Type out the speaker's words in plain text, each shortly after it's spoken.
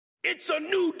It's a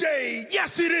new day.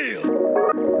 Yes, it is.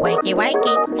 Wakey,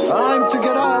 wakey. Time to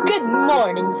get up. Good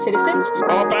morning, citizens.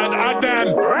 Open and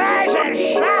then Rise and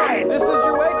shine. This is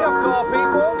your wake-up call,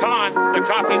 people. come on, the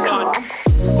coffee's on.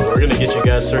 We're going to get you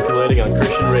guys circulating on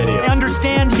Christian radio. I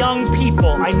understand young people.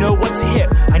 I know what's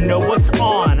hip. I know what's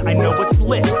on. I know what's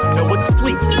lit. I know what's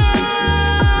fleet.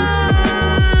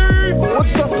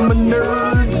 What's up, my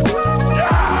nerds?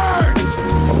 I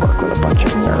work with a bunch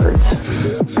of nerds.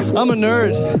 I'm a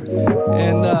nerd,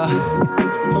 and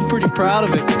I'm pretty proud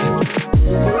of it.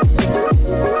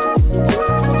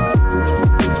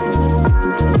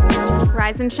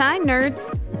 Rise and shine,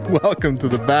 nerds. Welcome to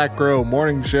the Back Row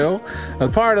Morning Show, a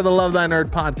part of the Love Thy Nerd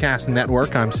podcast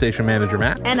network. I'm station manager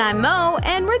Matt. And I'm Mo,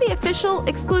 and we're the official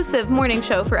exclusive morning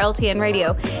show for LTN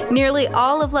Radio. Nearly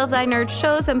all of Love Thy Nerd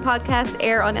shows and podcasts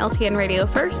air on LTN Radio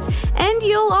first, and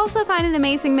you'll also find an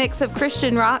amazing mix of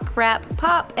Christian rock, rap,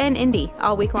 pop, and indie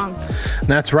all week long.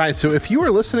 That's right. So if you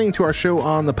are listening to our show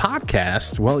on the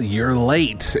podcast, well, you're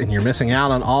late and you're missing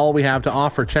out on all we have to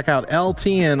offer. Check out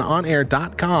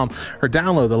ltnonair.com or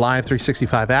download the Live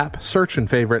 365 app. Search and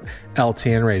favorite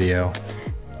LTN Radio.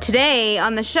 Today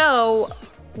on the show,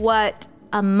 what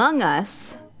Among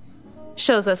Us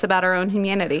shows us about our own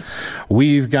humanity.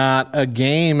 We've got a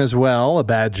game as well, a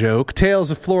bad joke,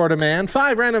 Tales of Florida Man,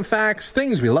 5 random facts,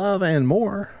 things we love, and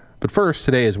more. But first,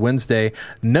 today is Wednesday,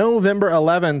 November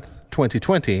 11th,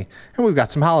 2020, and we've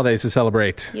got some holidays to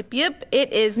celebrate. Yep.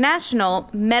 It is National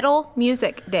Metal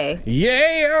Music Day.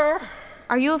 Yeah!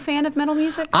 Are you a fan of metal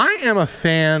music? I am a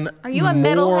fan. Are you a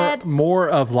metalhead? More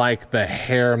of like the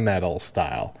hair metal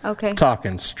style. Okay.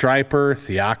 Talking Stryper,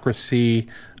 Theocracy,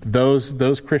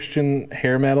 those Christian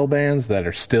hair metal bands that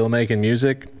are still making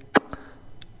music.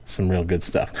 Some real good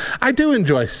stuff. I do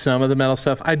enjoy some of the metal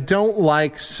stuff. I don't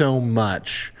like so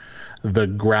much the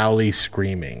growly,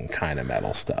 screaming kind of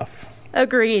metal stuff.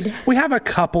 Agreed. We have a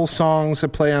couple songs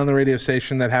that play on the radio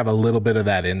station that have a little bit of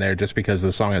that in there just because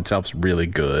the song itself's really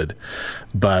good.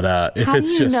 But if How it's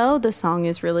do you just... know the song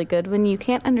is really good when you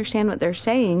can't understand what they're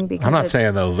saying? Because I'm not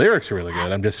saying the lyrics are really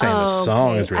good. I'm just saying the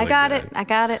song is really good. I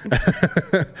got it.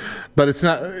 But it's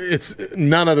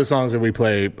none of the songs that we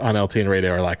play on LTN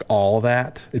radio are like all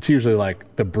that. It's usually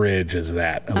like the bridge is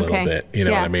that a little bit. You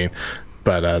know what I mean?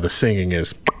 But the singing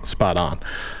is spot on.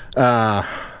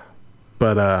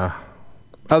 But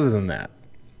other than that,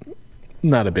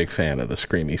 not a big fan of the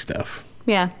screamy stuff.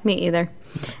 Yeah, me either.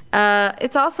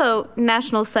 It's also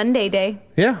National Sunday Day.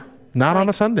 Yeah, not on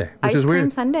a Sunday, which is weird. Ice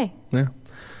cream Sunday. Yeah.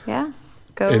 Yeah.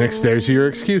 There's your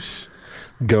excuse.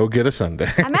 Go get a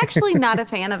sundae. I'm actually not a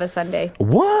fan of a sundae.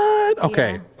 What?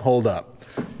 Okay, Yeah. Hold up.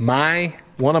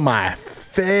 One of my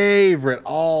favorite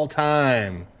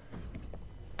all-time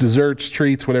desserts,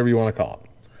 treats, whatever you want to call it.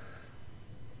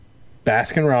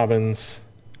 Baskin-Robbins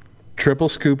triple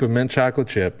scoop of mint chocolate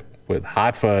chip with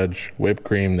hot fudge, whipped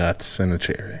cream, nuts, and a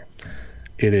cherry.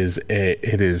 That's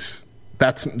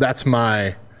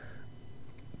my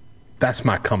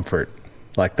comfort.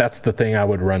 Like, that's the thing I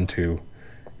would run to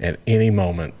at any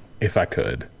moment if I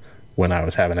could when I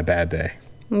was having a bad day.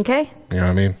 Okay. You know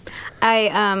what I mean?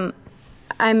 I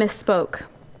misspoke.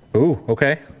 Ooh,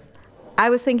 okay. I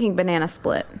was thinking banana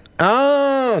split.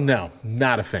 Oh, no.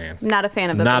 Not a fan. Not a fan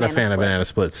of Not a fan of banana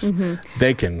splits. Mm-hmm.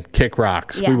 They can kick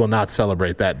rocks. Yeah. We will not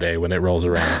celebrate that day when it rolls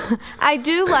around. I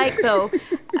do like, though,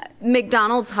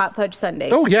 McDonald's hot fudge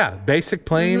sundaes. Oh, yeah. Basic,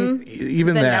 plain,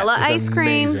 even Vanilla that is ice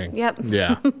cream. amazing. Yep.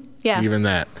 Yeah. Yeah. Even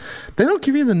that. They don't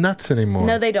give you the nuts anymore.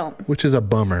 No, they don't. Which is a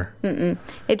bummer. Mm-mm.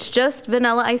 It's just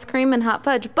vanilla ice cream and hot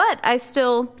fudge, but I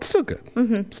still... Still good.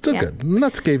 Mm-hmm. Still good.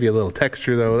 Nuts gave you a little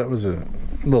texture, though. That was a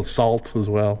little salt as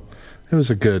well. It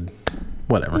was a good...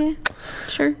 Whatever. Yeah,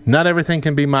 sure. Not everything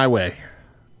can be my way.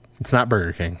 It's not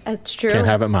Burger King. That's true. Can't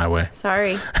have it my way.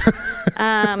 Sorry.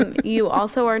 You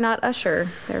also are not Usher.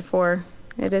 Therefore,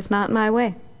 it is not my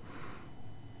way.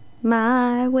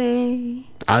 My way.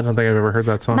 I don't think I've ever heard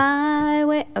that song. My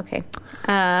way. Okay.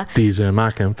 These are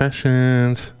my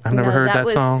confessions. I've never heard that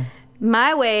song.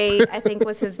 My Way, I think,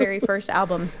 was his very first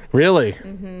album. Really?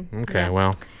 Mm-hmm. Okay,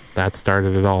 well, that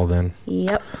started it all then.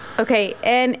 Yep. Okay,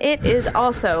 and it is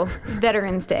also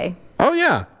Veterans Day. Oh,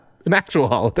 yeah. An actual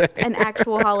holiday. An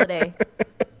actual holiday.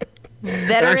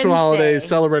 Veterans An actual holiday Day.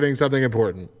 Celebrating something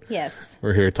important. Yes.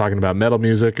 We're here talking about metal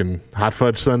music and hot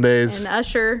fudge sundaes. And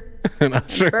Usher. And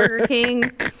Usher. And Burger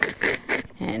King.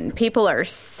 And people are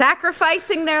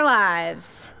sacrificing their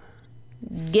lives.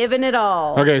 Giving it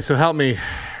all. Okay, so help me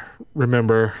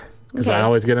remember, because I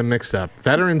always get them mixed up.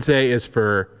 Veterans Day is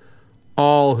for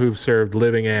all who've served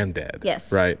living and dead.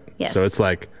 Yes. Right? Yes. So it's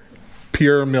like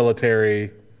pure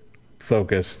military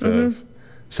focused of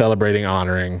celebrating,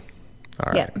 honoring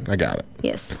All right. Yeah. I got it.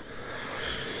 Yes.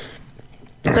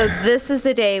 So this is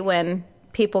the day when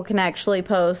people can actually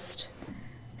post.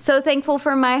 So thankful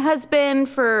for my husband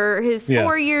for his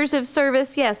 4 years of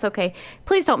service. Yes, okay.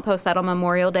 Please don't post that on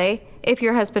Memorial Day if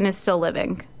your husband is still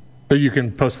living. But you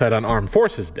can post that on Armed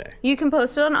Forces Day. You can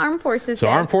post it on Armed Forces Day.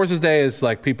 So Armed Forces Day is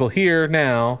like people here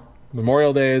now.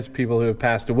 Memorial Day is people who have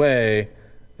passed away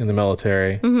in the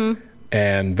military. Mm-hmm.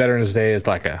 And Veterans Day is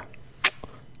like a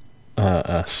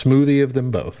smoothie of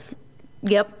them both.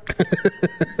 Yep.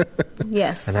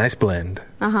 Yes. A nice blend.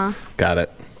 Uh-huh. Got it.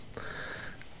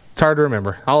 It's hard to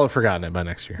remember. I'll have forgotten it by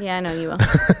next year. Yeah, I know you will.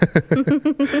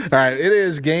 All right. It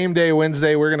is Game Day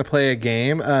Wednesday. We're going to play a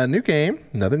game. New game.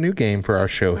 Another new game for our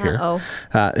show here.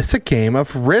 It's a game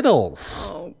of riddles.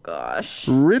 Oh, gosh.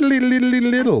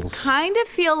 Riddly-liddly-liddles. Kind of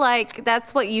feel like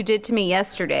that's what you did to me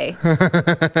yesterday.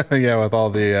 Yeah, with all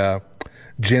the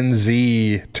Gen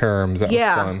Z terms. That was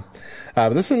fun.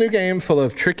 But this is a new game full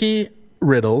of tricky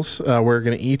riddles. We're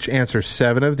going to each answer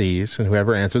 7 of these, and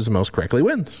whoever answers the most correctly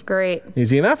wins. Great.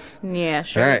 Easy enough? Yeah,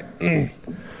 sure. All right.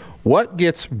 What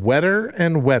gets wetter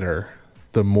and wetter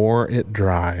the more it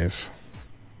dries?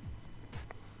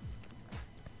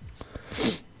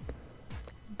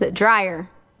 The dryer.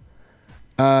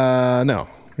 No.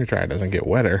 Your dryer doesn't get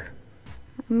wetter.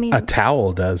 I mean, a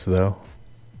towel does, though.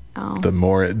 Oh. The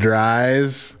more it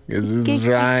dries, it's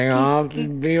drying off.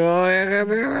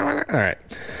 All right.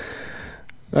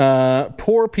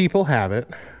 Poor people have it.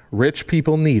 Rich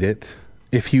people need it.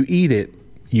 If you eat it,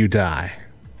 you die.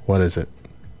 What is it?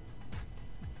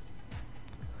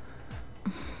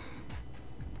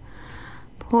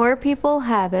 Poor people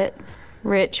have it.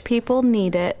 Rich people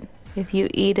need it. If you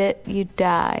eat it, you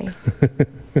die.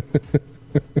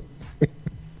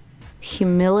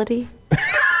 Humility?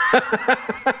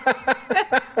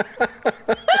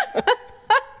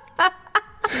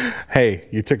 Hey,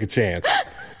 you took a chance.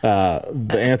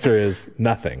 The answer is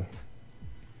nothing.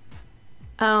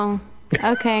 Oh,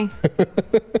 okay.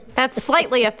 That's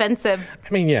slightly offensive. I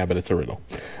mean, yeah, but it's a riddle.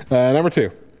 Number 2.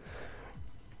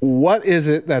 What is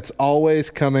it that's always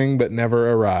coming but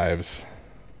never arrives?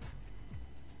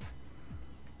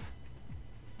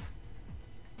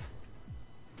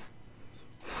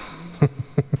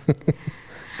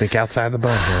 Think outside the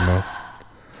bun here, Mo.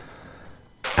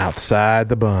 Outside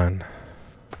the bun.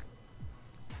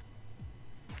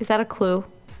 Is that a clue?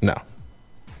 No.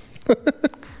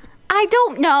 I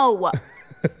don't know.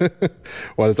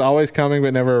 What is always coming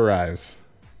but never arrives?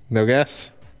 No guess?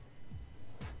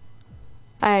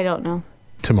 I don't know.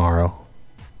 Tomorrow.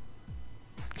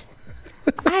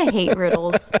 I hate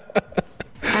riddles.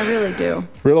 I really do.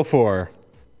 Riddle 4.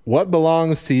 What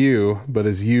belongs to you but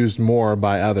is used more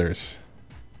by others?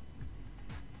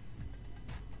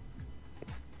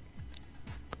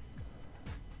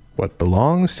 What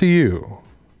belongs to you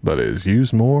but is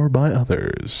used more by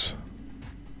others?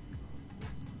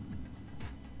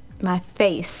 My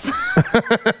face.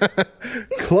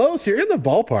 Close. You're in the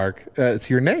ballpark.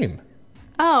 It's your name.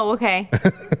 Oh, okay.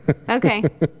 Okay.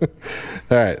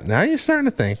 All right. Now you're starting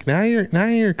to think. Now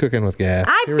you're cooking with gas.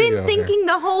 I've been thinking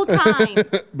the whole time.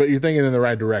 But you're thinking in the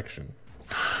right direction.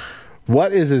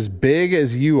 What is as big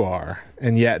as you are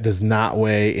and yet does not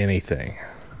weigh anything?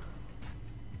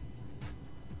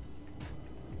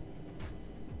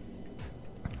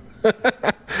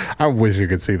 I wish you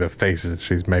could see the faces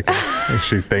she's making as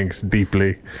she thinks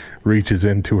deeply, reaches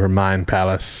into her mind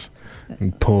palace,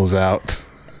 and pulls out.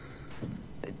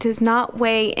 Does not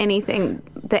weigh anything.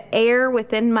 The air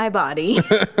within my body.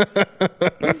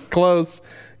 Close.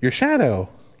 Your shadow.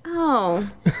 Oh.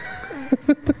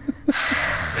 All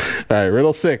right,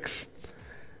 riddle 6.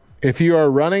 If you are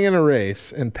running in a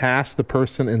race and pass the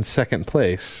person in second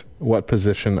place, what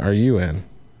position are you in?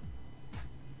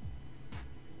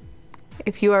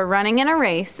 If you are running in a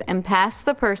race and pass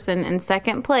the person in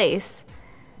second place,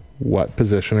 what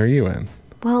position are you in?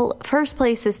 Well, first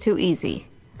place is too easy.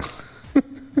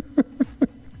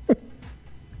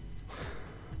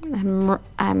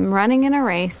 I'm running in a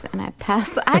race and I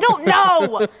pass. I don't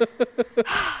know.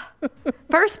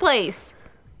 First place.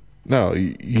 No,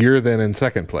 you're then in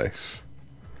second place.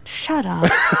 Shut up.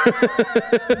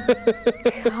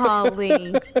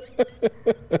 Golly.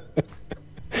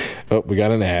 Oh, we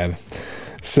got an ad.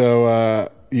 So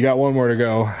you got one more to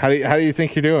go. How do you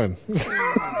think you're doing?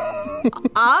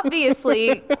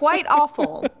 Obviously, quite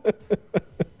awful.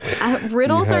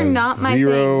 Riddles are not my thing.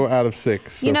 0 out of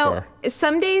 6 so far.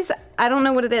 Some days, I don't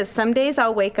know what it is. Some days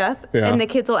I'll wake up and the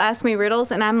kids will ask me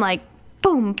riddles and I'm like,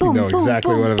 boom, boom, you know boom,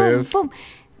 exactly boom, what it boom, is. Boom.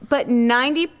 But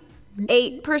 90%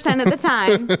 8% of the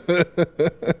time,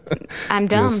 I'm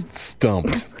dumb. Just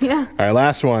stumped. Yeah. All right,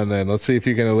 last one then. Let's see if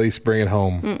you can at least bring it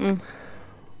home.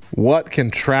 What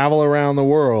can travel around the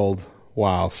world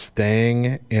while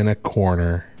staying in a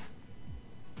corner?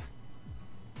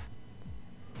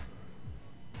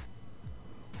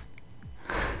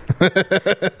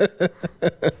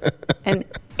 An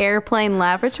airplane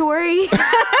lavatory?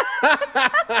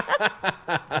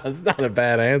 That's not a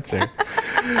bad answer.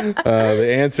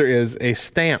 The answer is a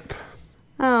stamp.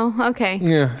 Oh, okay.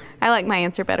 Yeah. I like my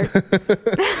answer better.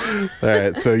 All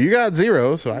right, so you got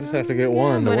 0, so I just have to get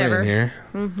 1 to whatever. win here.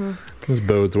 This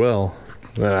bodes well.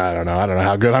 I don't know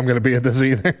how good I'm going to be at this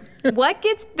either. What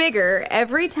gets bigger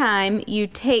every time you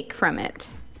take from it?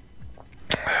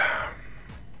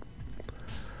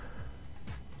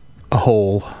 A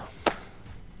hole.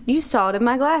 You saw it in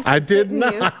my glasses. I did didn't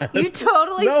not. You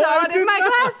totally No, saw I it in did my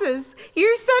not. glasses.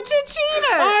 You're such a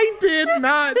cheater. I did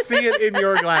not see it in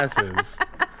your glasses.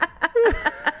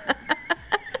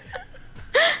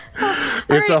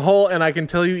 It's a hole, and I can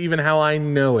tell you even how I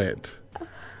know it.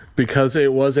 Because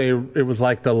it was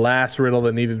like the last riddle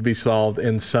that needed to be solved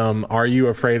in some Are You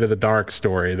Afraid of the Dark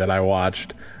story that I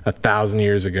watched 1,000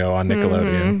 years ago on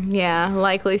Nickelodeon. Yeah,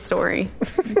 likely story.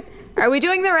 Are we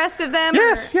doing the rest of them?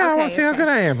 Yes, yeah, I want to see how okay. good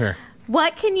I am here.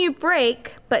 What can you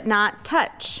break but not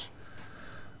touch?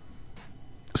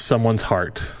 Someone's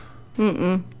heart.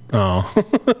 Oh.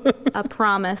 A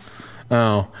promise.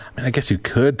 Oh. I mean, I guess you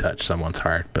could touch someone's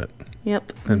heart, but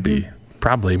Yep. it'd be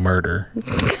probably murder.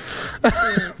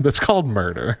 That's called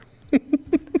murder.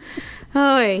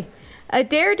 Oy. A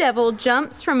daredevil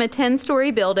jumps from a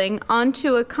 10-story building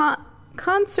onto a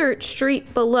concert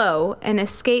street below and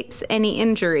escapes any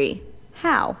injury.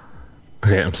 How?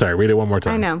 Okay, I'm sorry. Read it one more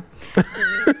time. I know.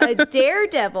 A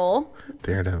daredevil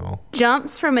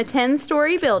jumps from a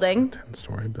 10-story building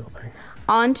 10-story building.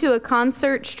 onto a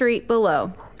concert street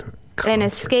below and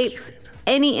escapes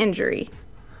any injury.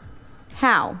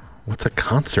 How? What's a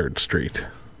concert street?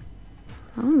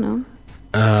 I don't know.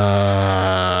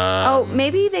 Oh,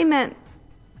 maybe they meant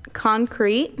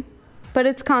concrete, but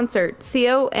it's concert.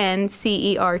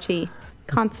 CONCERT.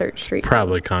 Concert street.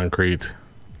 Probably concrete.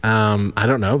 I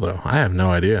don't know, though. I have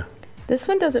no idea. This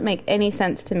one doesn't make any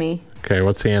sense to me. Okay,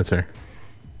 what's the answer?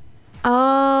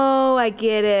 Oh, I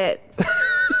get it.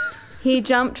 He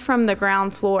jumped from the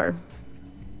ground floor.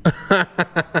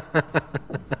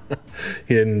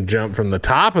 He didn't jump from the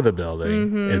top of the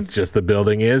building. It's just the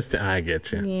building is... I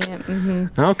get you. Yeah.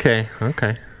 Okay.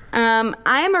 I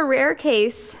am a rare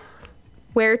case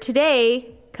where today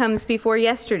comes before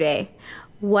yesterday.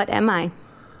 What am I?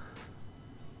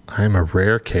 I'm a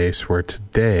rare case where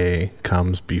today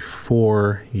comes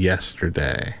before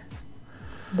yesterday.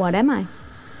 What am I?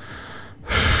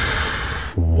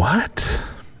 What?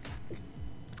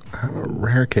 I'm a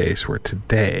rare case where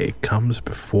today comes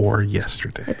before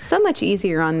yesterday. It's so much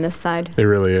easier on this side. It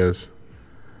really is.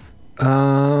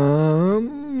 I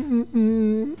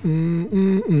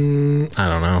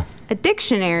don't know. A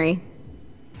dictionary.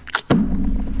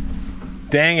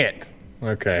 Dang it.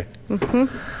 Okay.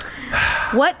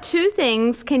 What 2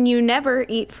 things can you never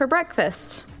eat for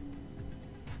breakfast?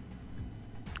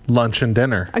 Lunch and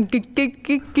dinner. I knew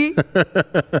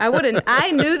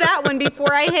that one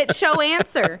before I hit show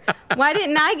answer. Why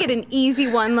didn't I get an easy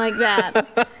one like that?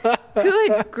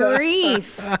 Good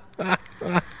grief.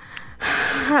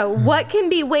 What can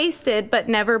be wasted but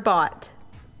never bought?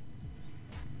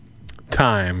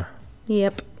 Time.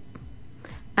 Yep.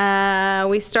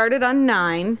 We started on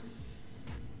 9.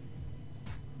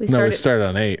 We started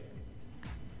on 8.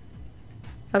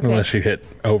 Okay. Unless you hit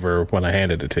over when I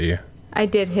handed it to you. I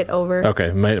did hit over. Okay,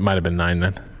 it might have been 9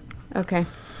 then. Okay.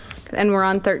 And we're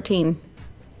on 13.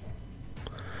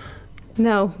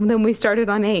 No, then we started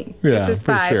on 8. Yeah, this is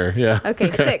for 5. sure, yeah. Okay,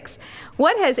 6.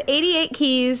 What has 88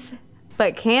 keys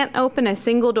but can't open a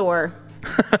single door?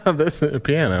 This is a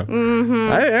piano.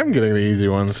 I am getting the easy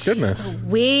ones. Goodness.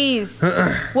 Wheeze.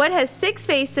 What has 6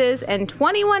 faces and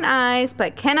 21 eyes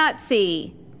but cannot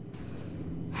see?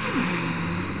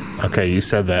 Okay, you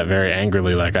said that very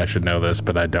angrily like I should know this,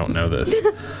 but I don't know this.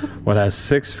 What has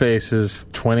 6 faces,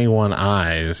 21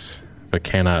 eyes, but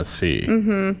cannot see?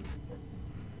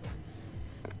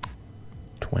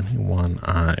 21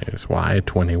 eyes. Why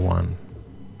 21?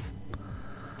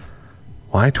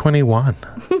 Why 21?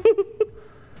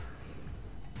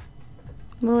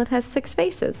 Well, it has 6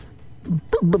 faces.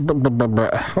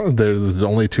 There's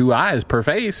only 2 eyes per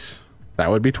face. That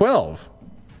would be 12.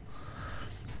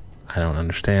 I don't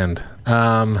understand.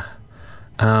 What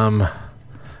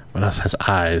else has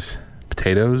eyes?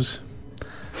 Potatoes?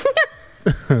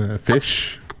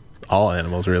 Fish? All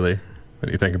animals, really.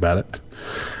 when you think about it.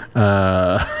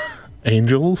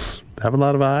 Angels have a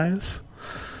lot of eyes.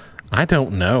 I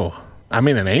don't know. I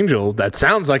mean, an angel, that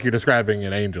sounds like you're describing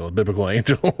an angel, a biblical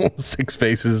angel. 6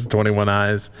 faces, 21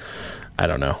 eyes. I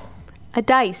don't know. A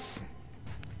dice.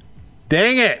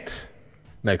 Dang it.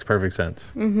 Makes perfect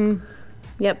sense.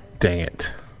 Yep. Dang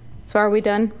it. So are we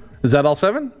done? Is that all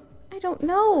 7? I don't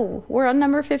know. We're on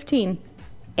number 15.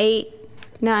 8,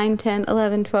 9, 10,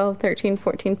 11, 12, 13,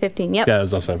 14, 15. Yep. Yeah, it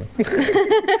was all 7.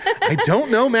 I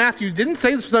don't know math. You didn't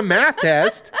say this was a math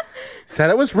test. Said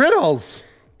it was riddles.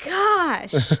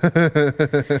 Gosh. All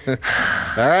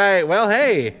right. Well,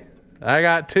 hey, I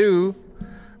got 2.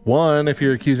 1, if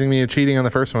you're accusing me of cheating on the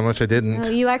first one, which I didn't. No,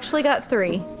 you actually got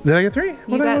 3. Did I get 3?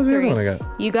 You got was the 3. other one I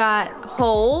got? You got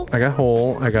whole. I got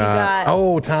whole. I got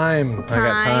time. I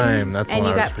got time. That's and one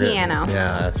you I was got forgetting. piano.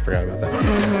 Yeah, I forgot about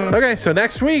that. Okay, so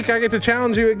next week I get to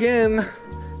challenge you again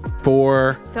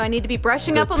for So I need to be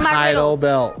brushing the up on my title riddles.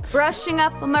 belt. Brushing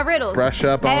up on my riddles. Brush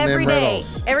up on every them day.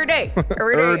 riddles. Every day.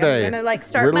 Every day. I'm gonna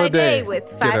start Riddle my a day. day with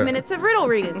Get 5 a- minutes of riddle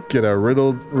reading. Get a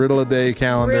riddle a day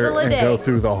calendar Riddle a and day. go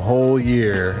through the whole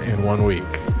year in 1 week.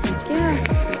 Yeah,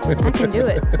 I can do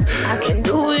it. I can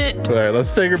do it. All right,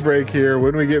 let's take a break here.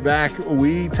 When we get back,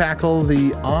 we tackle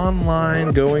the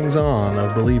online goings on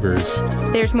of believers.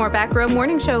 There's more Back Row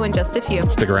Morning Show in just a few.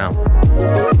 Stick around.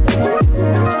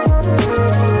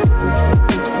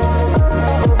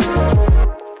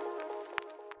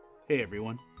 Hey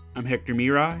everyone, I'm Hector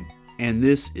Mirai, and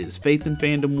this is Faith and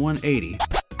Fandom 180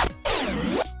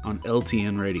 on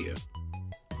LTN Radio.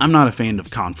 I'm not a fan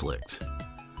of conflict.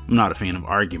 I'm not a fan of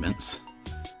arguments.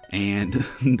 And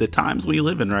the times we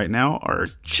live in right now are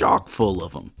chock full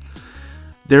of them.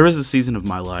 There was a season of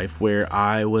my life where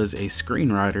I was a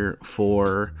screenwriter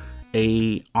for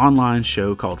a online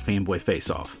show called Fanboy Face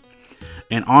Off.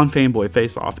 And on Fanboy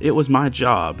Face Off, it was my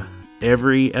job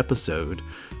every episode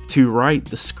to write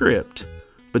the script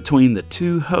between the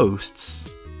 2 hosts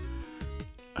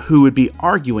who would be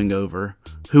arguing over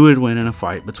who would win in a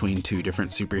fight between 2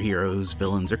 different superheroes,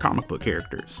 villains, or comic book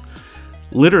characters.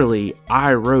 Literally,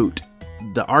 I wrote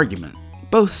the argument,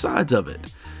 both sides of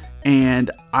it, and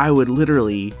I would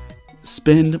literally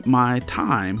spend my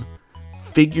time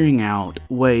figuring out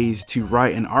ways to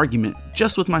write an argument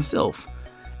just with myself,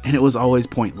 and it was always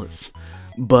pointless.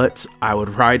 But I would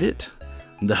write it,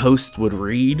 the host would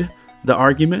read the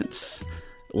arguments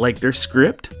like their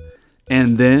script,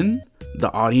 and then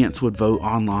the audience would vote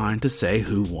online to say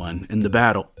who won in the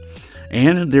battle.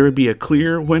 And there would be a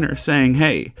clear winner saying,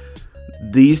 hey,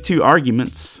 these 2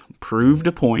 arguments proved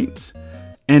a point,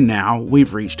 and now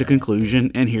we've reached a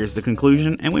conclusion, and here's the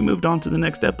conclusion, and we moved on to the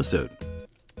next episode.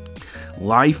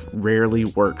 Life rarely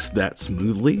works that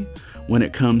smoothly when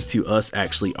it comes to us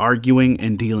actually arguing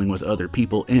and dealing with other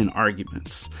people in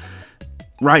arguments.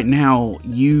 Right now,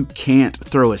 you can't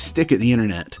throw a stick at the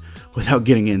internet without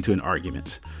getting into an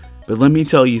argument. But let me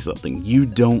tell you something, you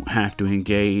don't have to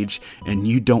engage and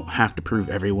you don't have to prove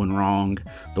everyone wrong.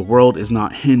 The world is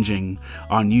not hinging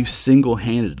on you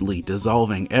single-handedly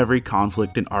dissolving every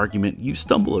conflict and argument you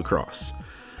stumble across.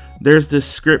 There's this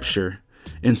scripture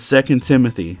in 2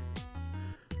 Timothy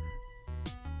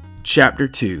chapter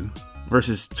 2,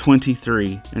 verses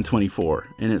 23 and 24,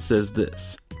 and it says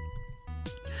this.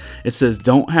 It says,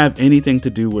 don't have anything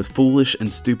to do with foolish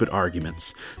and stupid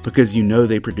arguments, because you know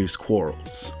they produce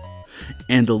quarrels.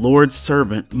 And the Lord's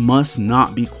servant must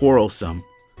not be quarrelsome,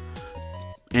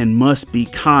 and must be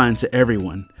kind to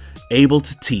everyone, able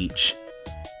to teach,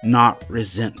 not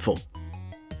resentful.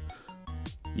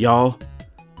 Y'all,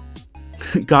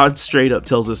 God straight up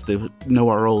tells us to know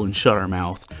our role and shut our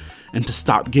mouth, and to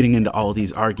stop getting into all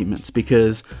these arguments,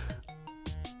 because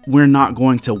we're not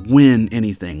going to win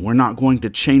anything. We're not going to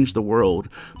change the world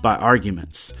by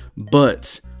arguments,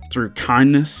 but through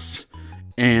kindness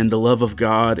and the love of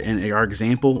God and our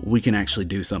example, we can actually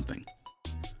do something.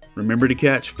 Remember to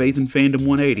catch Faith and Fandom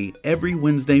 180 every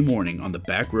Wednesday morning on the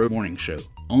Back Road Morning Show,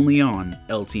 only on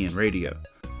LTN Radio.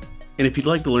 And if you'd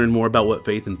like to learn more about what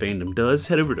Faith and Fandom does,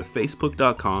 head over to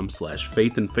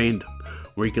facebook.com/faithandfandom,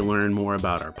 where you can learn more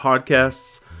about our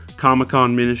podcasts,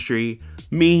 Comic-Con ministry,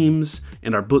 memes,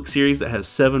 and our book series that has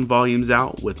 7 volumes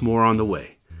out with more on the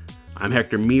way. I'm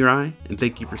Hector Mirai, and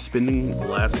thank you for spending the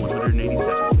last 180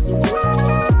 seconds.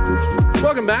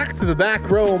 Welcome back to the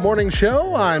Back Row Morning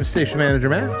Show. I'm Station Manager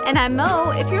Matt. And I'm Mo.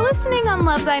 If you're listening on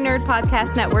Love Thy Nerd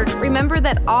Podcast Network, remember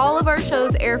that all of our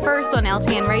shows air first on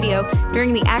LTN Radio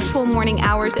during the actual morning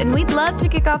hours, and we'd love to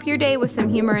kick off your day with some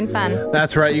humor and fun.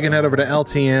 That's right. You can head over to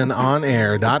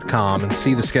ltnonair.com and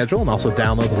see the schedule, and also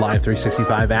download the Live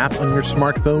 365 app on your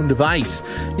smartphone device.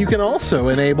 You can also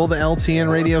enable the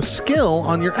LTN Radio skill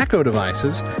on your Echo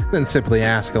devices, then simply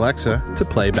ask Alexa to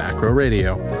play Back Row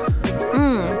Radio.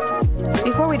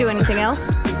 Before we do anything else,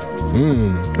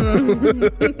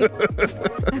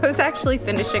 I was actually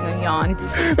finishing a yawn.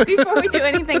 Before we do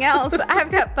anything else,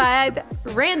 I've got 5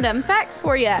 random facts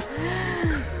for you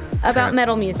about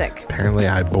metal music. Apparently,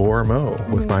 I bore Mo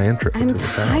with my intro. I'm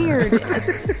tired.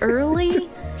 It's early.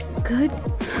 Good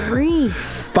grief.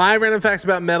 5 random facts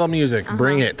about metal music.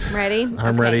 Bring it. Ready?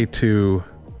 I'm ready to...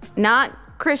 Not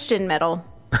Christian metal.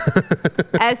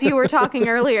 As you were talking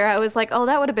earlier, I was like, oh,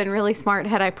 that would have been really smart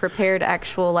had I prepared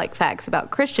actual facts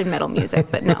about Christian metal music.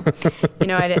 But no,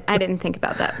 I didn't think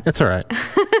about that. It's all right.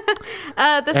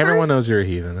 Everyone knows you're a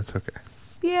heathen. It's okay.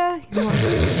 Yeah.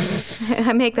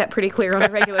 I make that pretty clear on a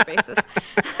regular basis.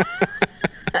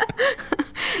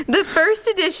 The first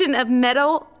edition of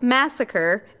Metal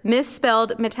Massacre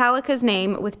misspelled Metallica's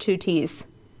name with 2 T's.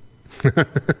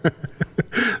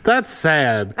 That's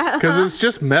sad because it's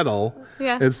just metal.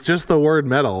 Yeah. It's just the word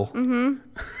metal.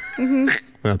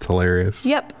 That's hilarious.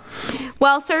 Yep.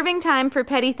 While serving time for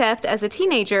petty theft as a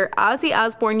teenager, Ozzy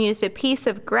Osbourne used a piece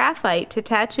of graphite to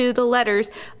tattoo the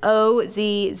letters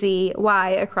O-Z-Z-Y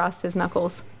across his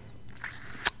knuckles.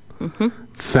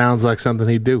 Sounds like something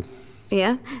he'd do.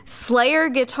 Yeah. Slayer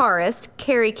guitarist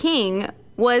Kerry King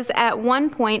was at one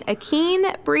point a keen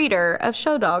breeder of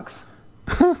show dogs.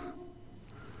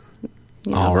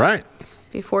 All right.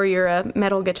 Before you're a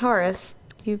metal guitarist,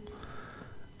 you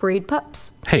breed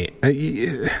pups. Hey,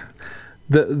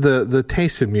 the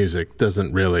taste of music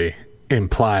doesn't really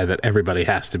imply that everybody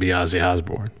has to be Ozzy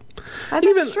Osbourne.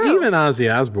 Even Ozzy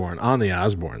Osbourne on the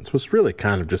Osbournes was really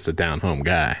kind of just a down-home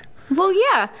guy. Well,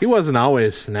 yeah. He wasn't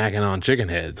always snacking on chicken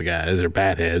heads, guys, or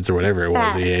bat heads, or whatever it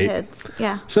was he ate. Heads,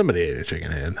 yeah. Somebody ate a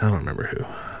chicken head. I don't remember who.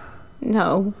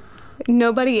 No.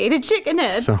 Nobody ate a chicken head.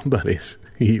 Somebody's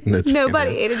eating a chicken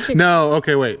Nobody head. ate a chicken. No,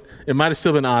 okay, wait. It might have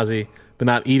still been Ozzy, but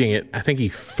not eating it. I think he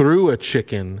threw a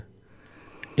chicken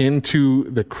into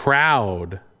the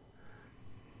crowd,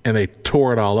 and they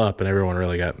tore it all up, and everyone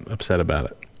really got upset about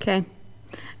it. Okay.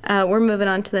 We're moving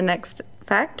on to the next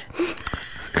fact.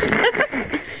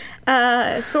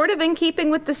 Sort of in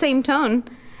keeping with the same tone.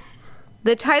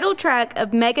 The title track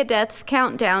of Megadeth's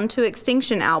Countdown to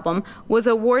Extinction album was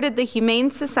awarded the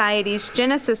Humane Society's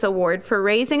Genesis Award for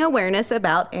raising awareness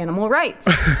about animal rights.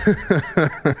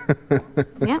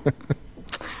 Yeah.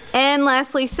 And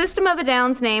lastly, System of a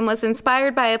Down's name was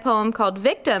inspired by a poem called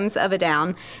Victims of a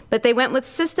Down, but they went with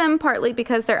System partly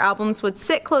because their albums would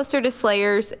sit closer to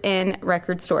Slayer's in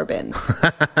record store bins.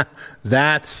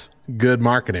 That's good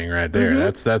marketing right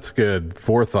there. That's good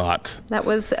forethought. That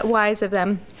was wise of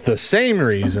them. It's the same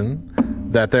reason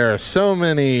that there are so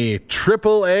many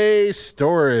AAA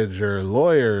storage or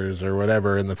lawyers or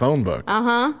whatever in the phone book.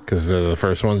 Because they're the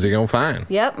first ones you're going to find.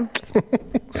 Yep.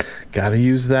 Got to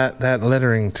use that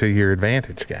lettering to your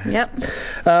advantage, guys. Yep.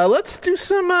 Let's do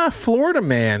some Florida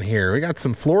Man here. We got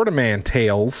some Florida Man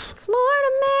tales. Florida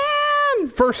Man!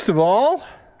 First of all,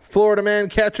 Florida Man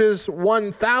catches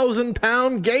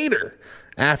 1,000-pound gator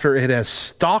after it has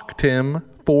stalked him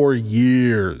for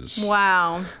years.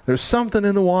 Wow. There's something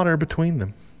in the water between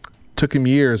them. Took him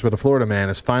years, but a Florida man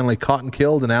has finally caught and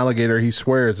killed an alligator he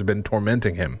swears has been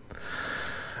tormenting him.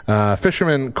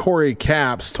 Fisherman Corey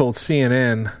Capps told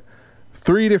CNN,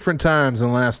 3 different times in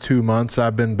the last 2 months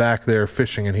I've been back there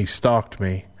fishing and he stalked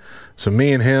me. So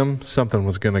me and him, something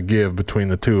was going to give between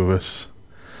the two of us.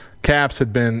 Capps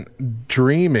had been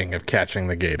dreaming of catching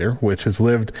the gator, which has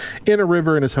lived in a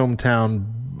river in his hometown,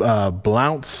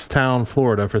 Blountstown,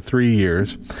 Florida, for 3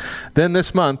 years. Then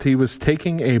this month, he was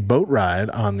taking a boat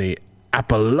ride on the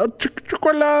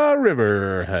Apalachicola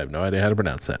River. I have no idea how to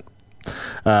pronounce that.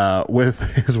 With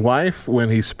his wife when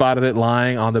he spotted it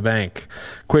lying on the bank.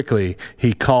 Quickly,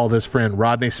 he called his friend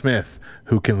Rodney Smith,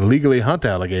 who can legally hunt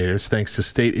alligators thanks to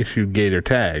state-issued gator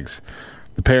tags.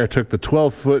 The pair took the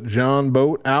 12-foot John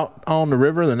boat out on the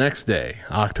river the next day,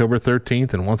 October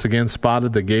 13th, and once again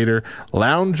spotted the gator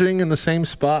lounging in the same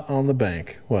spot on the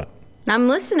bank. What? I'm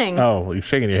listening. Oh, you're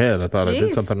shaking your head. I thought I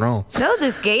did something wrong. No,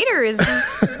 this gator is...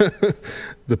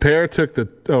 The pair took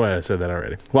the... Oh, I said that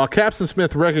already. While Capps and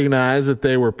Smith recognized that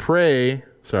they were prey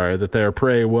Sorry, that their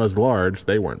prey was large.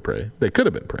 They weren't prey. They could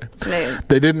have been prey. No.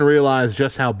 They didn't realize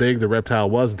just how big the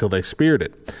reptile was until they speared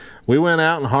it. We went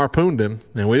out and harpooned him,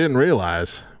 and we didn't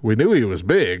realize. We knew he was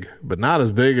big, but not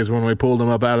as big as when we pulled him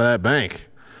up out of that bank.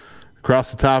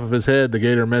 Across the top of his head, the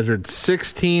gator measured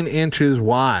 16 inches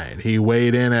wide. He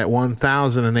weighed in at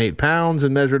 1,008 pounds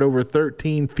and measured over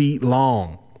 13 feet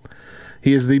long.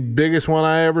 He is the biggest one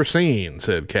I ever seen,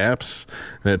 said Caps,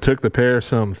 and it took the pair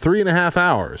some 3.5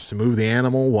 hours to move the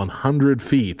animal 100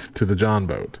 feet to the John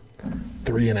boat.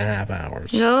 3.5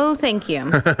 hours. No, thank you.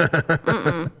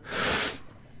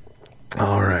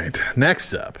 All right.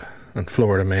 Next up on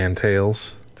Florida Man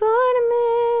Tales. Florida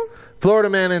Man. Florida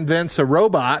man invents a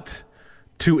robot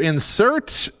to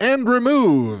insert and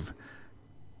remove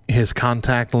his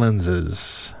contact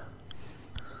lenses.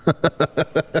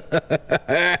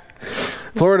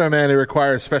 Florida man who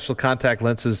requires special contact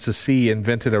lenses to see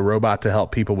invented a robot to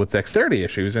help people with dexterity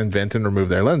issues invent and remove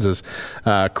their lenses.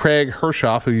 Craig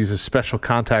Hershoff, who uses special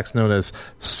contacts known as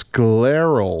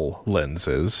scleral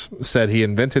lenses, said he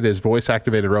invented his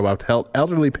voice-activated robot to help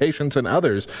elderly patients and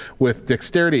others with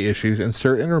dexterity issues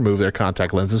insert and remove their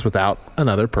contact lenses without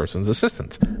another person's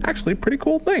assistance. Actually, pretty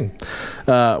cool thing.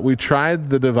 We tried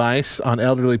the device on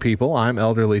elderly people. I'm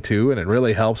elderly too, and it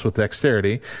really helps with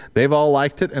dexterity. They've all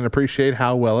liked it and appreciate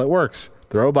how well it works.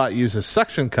 The robot uses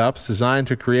suction cups designed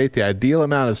to create the ideal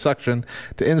amount of suction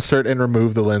to insert and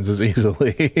remove the lenses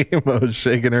easily. Mo's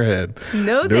shaking her head.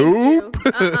 No, nope.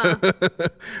 Thank you.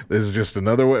 This is just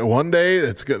another way. One day,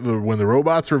 it's when the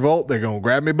robots revolt, they're going to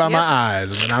grab me by my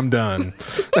eyes, and then I'm done.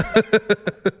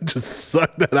 Just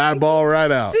suck that eyeball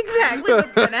right out. That's exactly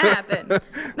what's going to happen.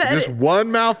 Just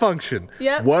one malfunction.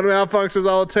 Yep. One malfunction is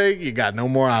all it takes. You got no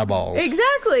more eyeballs.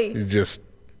 Exactly. You just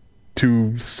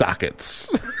 2 sockets.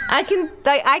 I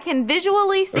can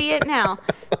visually see it now.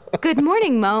 Good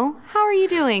morning, Mo. How are you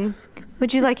doing?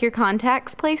 Would you like your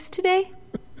contacts placed today?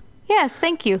 Yes,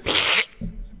 thank you.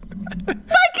 I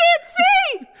can't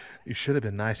see! You should have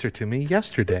been nicer to me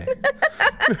yesterday.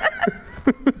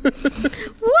 What is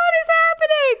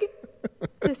happening?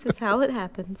 This is how it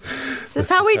happens. This is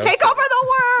how we take over the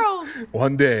world.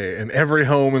 One day, in every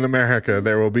home in America,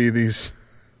 there will be these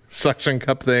suction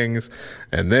cup things,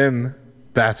 and then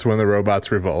that's when the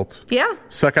robots revolt. Yeah.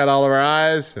 Suck out all of our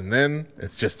eyes, and then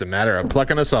it's just a matter of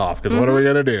plucking us off, because what are we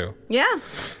going to do? Yeah.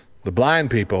 The blind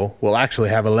people will actually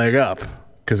have a leg up,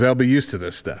 because they'll be used to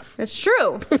this stuff. It's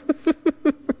true.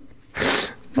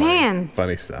 Man.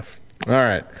 Funny stuff. All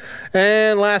right.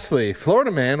 And lastly,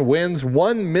 Florida man wins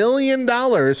 $1 million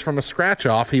from a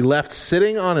scratch-off he left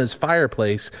sitting on his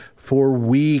fireplace for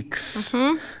weeks.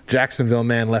 Jacksonville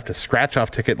man left a scratch-off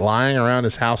ticket lying around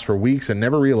his house for weeks and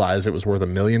never realized it was worth $1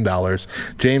 million.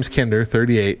 James Kinder,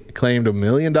 38, claimed $1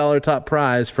 million top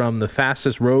prize from the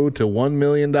fastest road to $1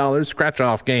 million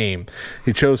scratch-off game.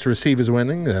 He chose to receive his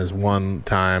winning as one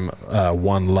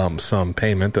lump sum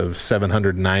payment of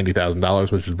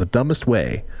 $790,000, which is the dumbest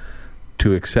way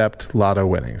to accept lotto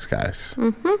winnings, guys.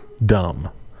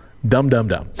 Dumb.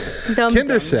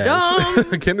 Kinder says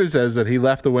that he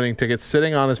left the winning ticket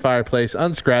sitting on his fireplace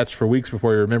unscratched for weeks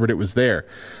before he remembered it was there.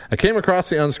 I came across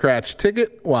the unscratched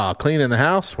ticket while cleaning the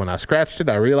house. When I scratched it,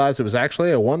 I realized it was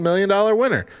actually a $1 million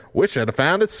winner. Wish I'd have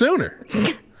found it sooner.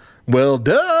 Well,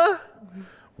 duh.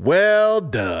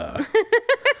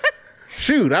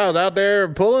 Shoot, I was out there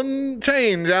pulling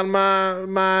change out of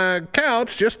my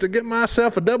couch just to get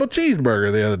myself a double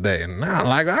cheeseburger the other day. And now,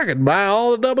 I could buy all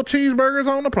the double cheeseburgers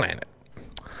on the planet.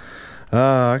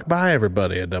 I could buy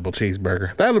everybody a double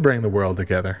cheeseburger. That'll bring the world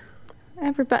together.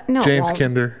 Everybody, no. James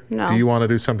Kinder, no. Do you want to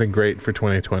do something great for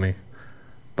 2020?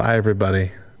 Buy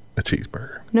everybody a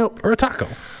cheeseburger. Nope. Or a taco.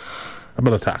 How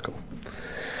about a taco?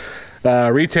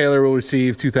 Retailer will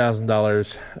receive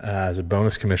 $2,000 as a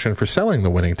bonus commission for selling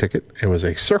the winning ticket. It was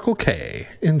a Circle K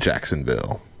in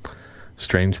Jacksonville.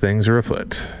 Strange things are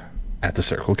afoot at the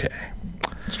Circle K.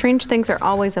 Strange things are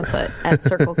always afoot at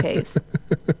Circle K's.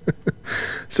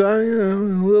 So, a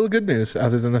little good news,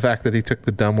 other than the fact that he took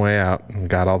the dumb way out and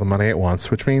got all the money at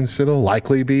once, which means it'll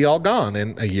likely be all gone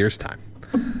in a year's time.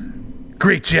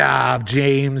 Great job,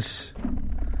 James.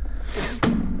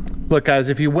 Look, guys,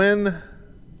 if you win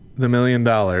the $1 million,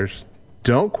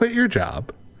 don't quit your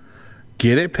job.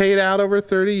 Get it paid out over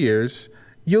 30 years.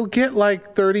 You'll get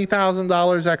like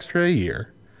 $30,000 extra a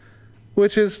year,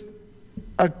 which is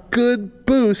a good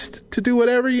boost to do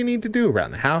whatever you need to do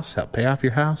around the house, help pay off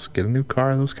your house, get a new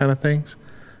car, those kind of things.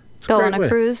 Go on a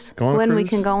cruise. When we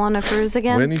can go on a cruise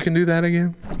again. When you can do that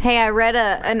again. Hey, I read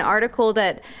an article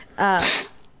that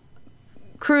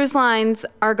cruise lines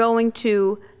are going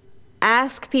to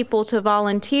ask people to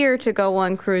volunteer to go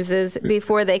on cruises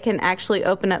before they can actually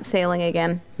open up sailing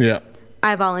again. Yeah.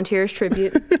 I volunteer as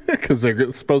tribute. Because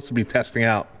they're supposed to be testing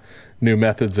out new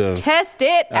methods of... Test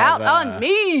it out on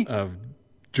me! Of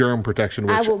germ protection,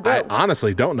 which I will go. I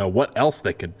honestly don't know what else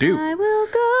they could do. I will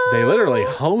go. They literally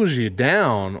hose you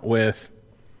down with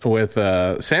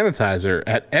sanitizer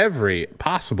at every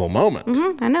possible moment.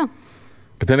 I know.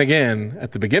 But then again,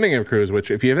 at the beginning of a cruise,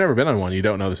 which if you've never been on one, you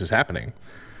don't know this is happening.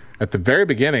 At the very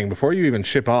beginning, before you even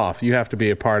ship off, you have to be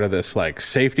a part of this like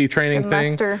safety training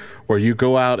thing muster. where you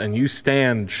go out and you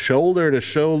stand shoulder to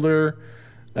shoulder,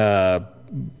 butt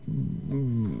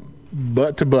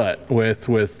to butt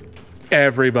with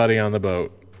everybody on the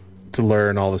boat to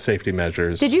learn all the safety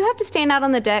measures. Did you have to stand out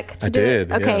on the deck to do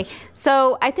did, it? Okay. yes.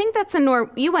 So I think that's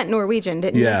you went Norwegian,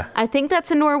 didn't Yeah. you? I think that's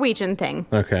a Norwegian thing.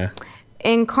 Okay.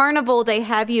 In Carnival, they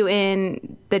have you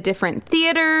in the different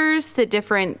theaters, the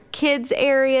different kids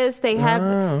areas. They have,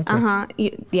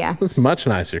 yeah. It's much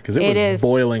nicer because it was is.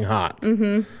 boiling hot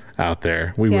out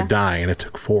there. We Yeah. were dying, and it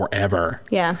took forever.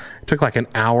 Yeah. It took like an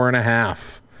hour and a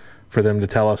half for them to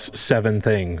tell us 7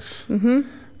 things.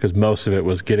 Because most of it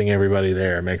was getting everybody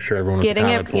there, make sure everyone was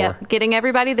accounted for. Getting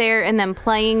everybody there and then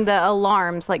playing the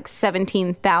alarms like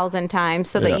 17,000 times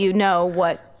so Yeah. that you know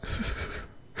what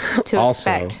to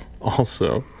expect.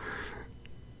 Also,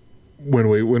 when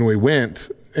we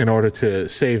went, in order to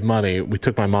save money, we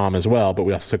took my mom as well, but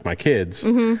we also took my kids.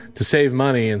 To save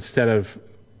money, instead of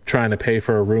trying to pay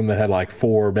for a room that had like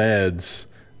 4 beds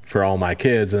for all my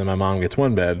kids, and then my mom gets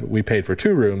 1 bed, we paid for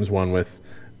 2 rooms, one with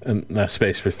enough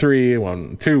space for 3,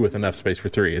 2 with enough space for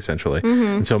 3, essentially.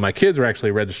 And so my kids were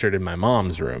actually registered in my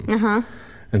mom's room.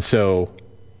 And so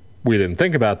we didn't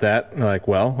think about that. We're like,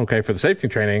 well, okay, for the safety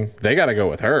training, they got to go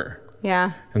with her.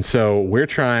 Yeah. And so we're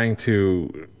trying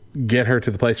to get her to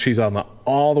the place. She's on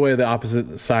all the way to the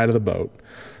opposite side of the boat.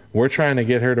 We're trying to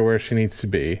get her to where she needs to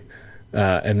be.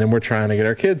 And then we're trying to get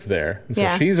our kids there. And so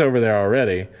she's over there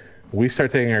already. We start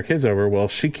taking our kids over. Well,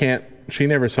 she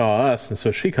never saw us. And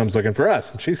so she comes looking for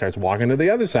us. And she starts walking to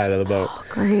the other side of the boat. Oh,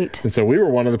 great. And so we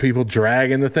were one of the people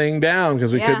dragging the thing down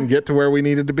because we couldn't get to where we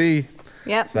needed to be.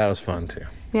 Yep. So that was fun too.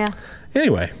 Yeah.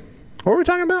 Anyway, what were we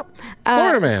talking about?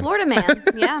 Florida Man. Florida Man,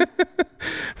 yeah.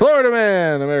 Florida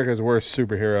Man, America's worst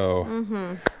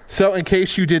superhero. So in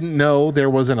case you didn't know, there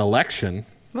was an election.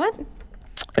 What?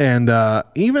 And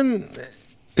even...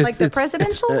 Like the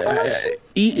presidential election?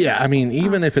 Yeah, I mean,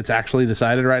 even if it's actually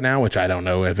decided right now, which I don't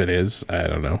know if it is, I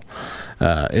don't know.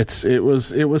 It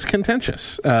was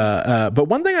contentious. But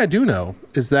one thing I do know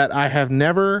is that I have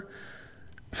never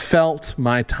felt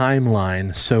my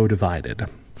timeline so divided.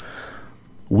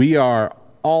 We are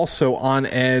also on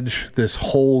edge this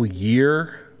whole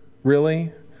year,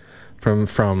 really,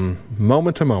 from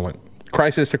moment to moment,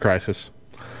 crisis to crisis.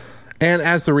 And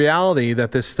as the reality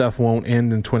that this stuff won't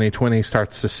end in 2020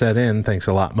 starts to set in, thanks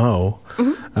a lot, Mo,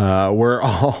 we're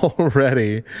all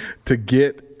ready to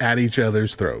get at each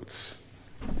other's throats.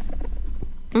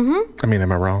 I mean,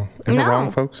 am I wrong? Am I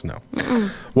wrong, folks? No.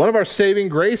 One of our saving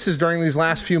graces during these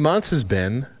last few months has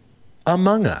been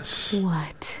Among Us.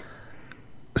 What?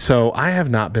 So I have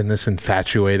not been this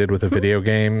infatuated with a video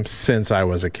game since I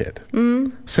was a kid.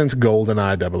 Since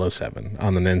GoldenEye 007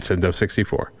 on the Nintendo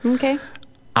 64. Okay.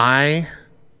 I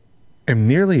am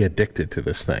nearly addicted to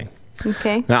this thing.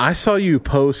 Okay. Now, I saw you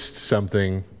post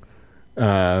something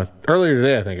earlier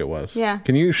today, I think it was. Yeah.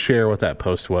 Can you share what that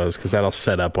post was? Because that'll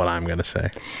set up what I'm going to say.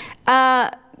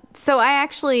 So I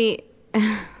actually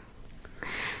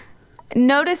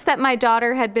noticed that my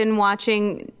daughter had been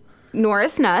watching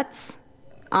Norris Nuts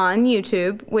on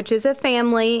YouTube, which is a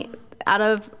family out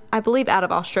of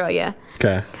Australia.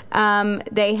 Okay.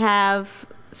 They have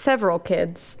several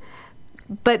kids,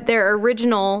 but their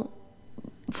original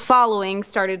following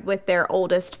started with their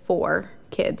oldest 4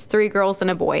 kids, 3 girls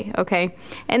and a boy, okay?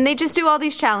 And they just do all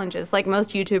these challenges like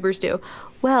most YouTubers do.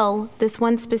 Well, this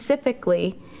one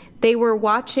specifically, they were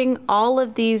watching all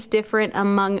of these different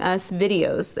Among Us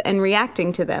videos and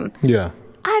reacting to them. Yeah.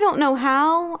 I don't know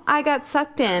how I got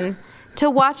sucked in to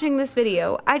watching this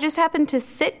video. I just happened to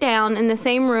sit down in the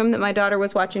same room that my daughter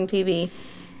was watching TV.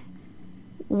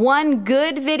 One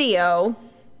good video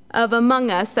of Among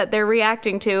Us that they're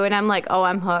reacting to, and I'm like, oh,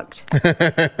 I'm hooked.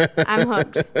 I'm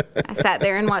hooked. I sat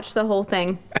there and watched the whole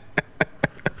thing.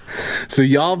 So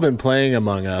y'all have been playing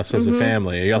Among Us as a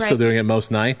family. Are y'all still doing it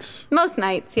most nights? Most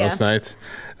nights, yeah. Most nights.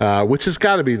 Which has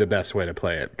got to be the best way to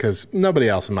play it, because nobody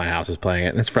else in my house is playing it,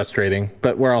 and it's frustrating,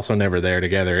 but we're also never there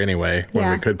together anyway when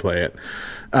we could play it.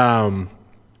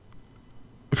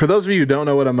 for those of you who don't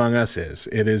know what Among Us is,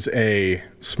 it is a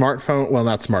smartphone. Well,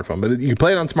 not smartphone, but you can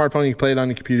play it on smartphone. You can play it on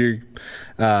your computer.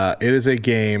 It is a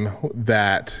game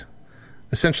that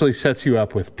essentially sets you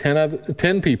up with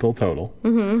 10 people total.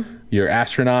 Mm-hmm. You're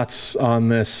astronauts on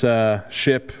this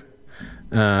ship,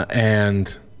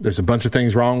 and there's a bunch of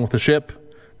things wrong with the ship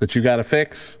that you got to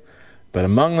fix. But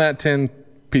among that 10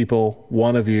 people,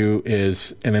 one of you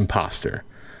is an imposter.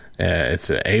 It's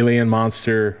an alien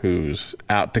monster who's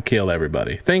out to kill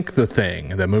everybody. Think The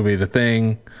Thing, the movie The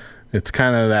Thing. It's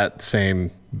kind of that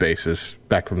same basis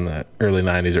back from the early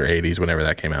 90s or 80s, whenever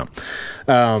that came out.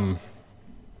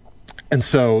 And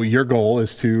so your goal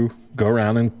is to go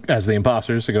around and, as the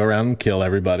imposters, to go around and kill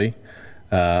everybody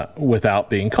without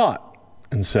being caught.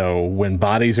 And so when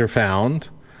bodies are found...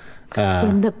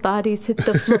 when the bodies hit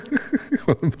the floor.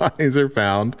 When the bodies are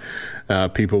found,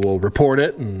 people will report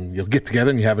it, and you'll get together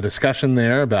and you have a discussion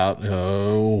there about,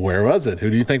 where was it? Who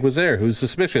do you think was there? Who's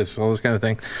suspicious? All this kind of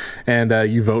thing. And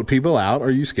you vote people out,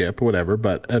 or you skip, whatever.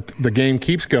 But the game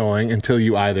keeps going until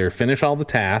you either finish all the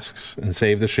tasks and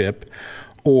save the ship,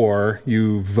 or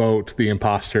you vote the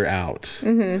imposter out.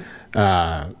 Mm-hmm.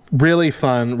 Really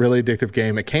fun, really addictive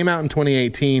game. It came out in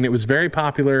 2018. It was very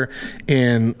popular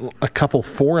in a couple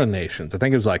foreign nations. I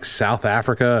think it was like South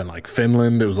Africa and like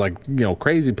Finland. It was like,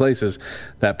 crazy places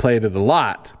that played it a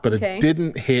lot, but it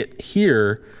didn't hit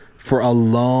here for a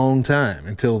long time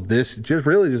until just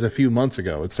a few months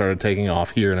ago. It started taking off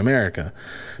here in America,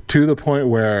 to the point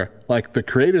where like the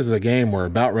creators of the game were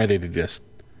about ready to just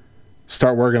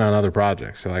start working on other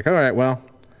projects. They're like, all right, well,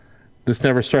 this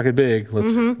never struck it big.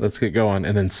 Let's get going.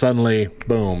 And then suddenly,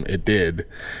 boom, it did.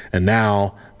 And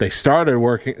now they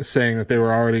started saying that they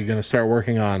were already going to start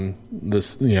working on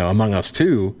this, Among Us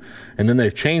 2. And then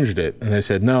they've changed it. And they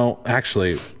said, no,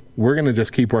 actually, we're going to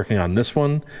just keep working on this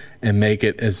one and make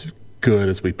it as good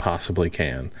as we possibly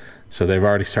can. So they've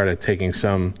already started taking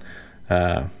some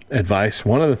advice.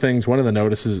 One of the things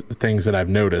that I've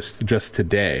noticed just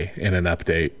today in an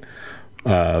update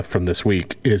from this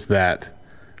week is that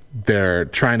they're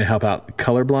trying to help out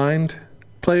colorblind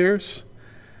players.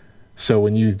 So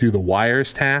when you do the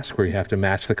wires task where you have to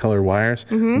match the color wires,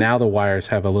 now the wires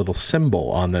have a little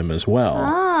symbol on them as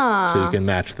well. So you can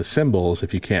match the symbols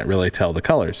if you can't really tell the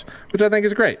colors, which I think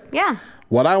is great. Yeah.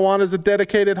 What I want is a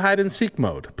dedicated hide-and-seek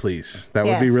mode, please. That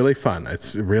would be really fun.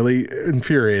 It's really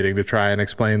infuriating to try and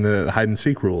explain the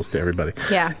hide-and-seek rules to everybody.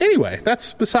 Yeah. Anyway,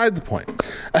 that's beside the point.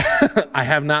 I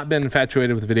have not been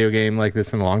infatuated with a video game like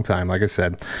this in a long time, like I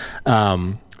said,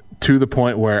 to the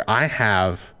point where I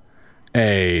have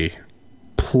a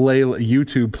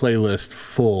YouTube playlist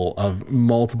full of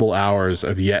multiple hours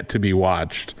of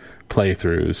yet-to-be-watched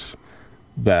playthroughs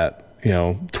that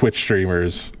Twitch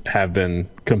streamers have been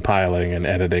compiling and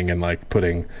editing and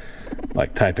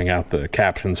typing out the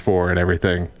captions for and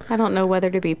everything. I don't know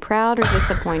whether to be proud or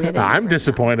disappointed. I'm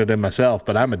disappointed in myself,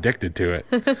 but I'm addicted to it.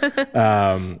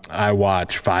 I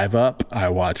watch 5 Up, I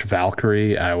watch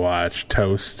Valkyrie, I watch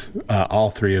Toast,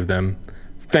 all three of them.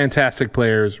 Fantastic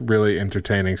players, really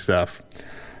entertaining stuff.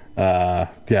 If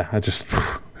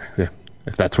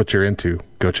that's what you're into,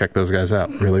 go check those guys out.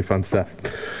 Really fun stuff.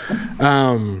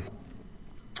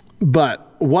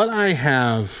 But what I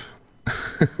have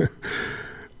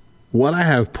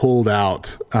pulled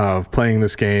out of playing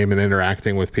this game and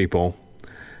interacting with people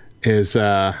is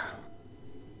how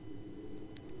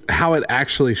it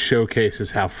actually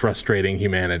showcases how frustrating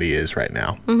humanity is right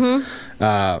now.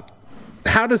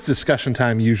 How does discussion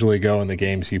time usually go in the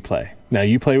games you play? Now,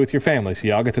 you play with your family, so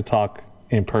y'all get to talk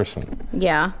in person.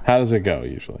 Yeah. How does it go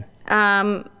usually?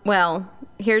 Well,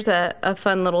 here's a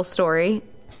fun little story.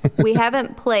 We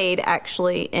haven't played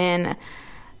actually in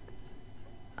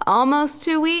almost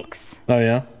 2 weeks. Oh,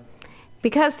 yeah?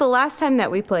 Because the last time that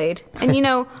we played,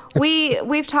 and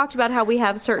we've talked about how we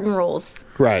have certain rules.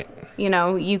 Right.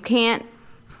 You can't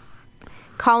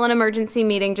call an emergency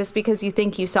meeting just because you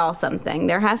think you saw something.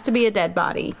 There has to be a dead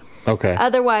body. Okay.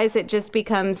 Otherwise, it just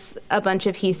becomes a bunch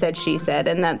of he said, she said,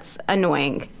 and that's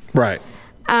annoying. Right.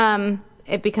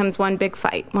 It becomes one big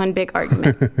fight, one big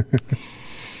argument.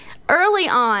 Early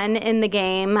on in the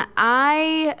game,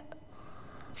 I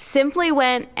simply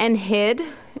went and hid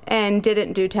and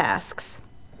didn't do tasks.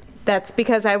 That's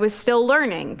because I was still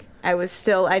learning. I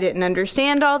didn't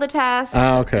understand all the tasks.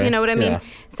 Oh, okay. You know what I mean? Yeah.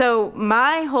 So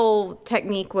my whole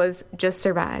technique was just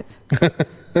survive.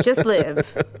 Just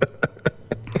live.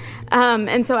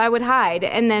 And so I would hide.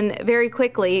 And then very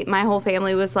quickly, my whole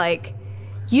family was like,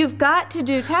 you've got to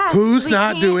do tasks. Who's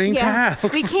not doing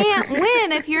tasks? We can't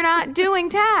win if you're not doing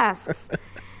tasks.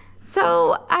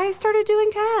 So I started doing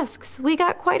tasks. We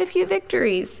got quite a few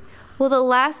victories. Well, the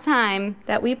last time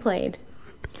that we played,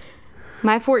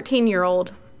 My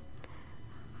 14-year-old.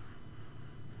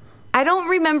 I don't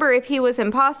remember if he was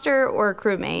imposter or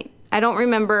crewmate. I don't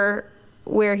remember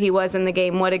where he was in the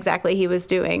game, what exactly he was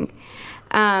doing.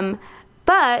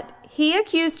 But he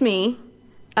accused me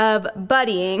of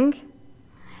buddying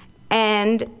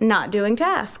and not doing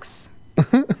tasks.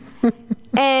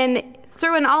 And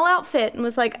threw an all-out fit and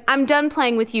was like, I'm done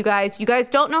playing with you guys. You guys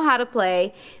don't know how to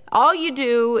play. All you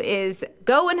do is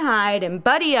go and hide and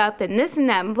buddy up and this and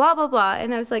that and blah, blah, blah.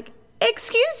 And I was like,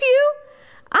 excuse you?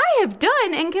 I have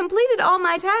done and completed all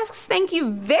my tasks. Thank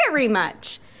you very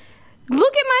much.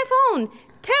 Look at my phone.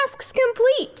 Tasks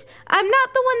complete. I'm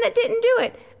not the one that didn't do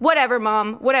it. Whatever,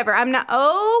 Mom. Whatever. I'm not.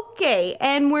 Okay.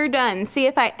 And we're done. See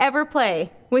if I ever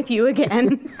play with you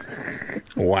again.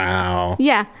 Wow.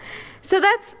 Yeah. So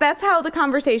that's how the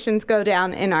conversations go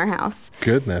down in our house.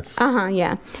 Goodness.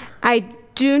 Yeah. I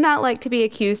do not like to be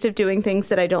accused of doing things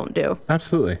that I don't do.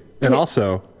 Absolutely. And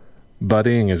also,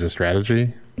 buddying is a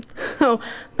strategy. Oh,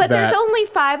 but there's only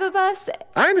 5 of us.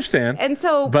 I understand. And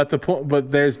so, but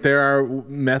there are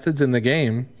methods in the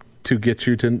game to get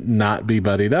you to not be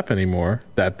buddied up anymore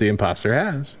that the imposter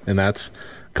has, and that's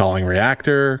calling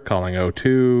reactor, calling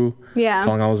O2,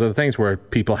 calling all those other things where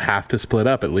people have to split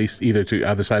up at least either to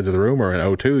other sides of the room or in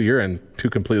O2. You're in 2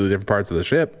 completely different parts of the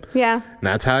ship. Yeah, and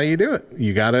that's how you do it.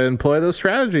 You got to employ those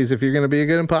strategies if you're going to be a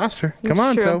good imposter. Come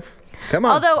on, Toph. Come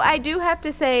on. Although I do have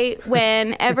to say,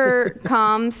 whenever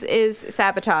comms is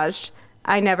sabotaged,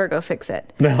 I never go fix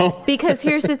it. No. Because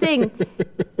here's the thing,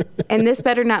 and this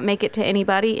better not make it to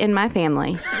anybody in my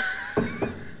family.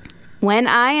 When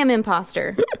I am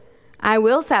imposter, I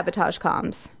will sabotage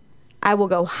comms. I will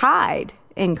go hide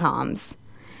in comms,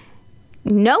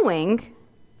 knowing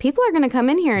people are going to come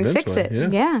in here and fix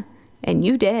it. Yeah. And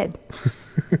you did.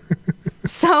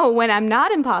 So when I'm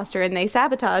not imposter and they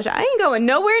sabotage, I ain't going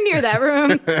nowhere near that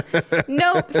room.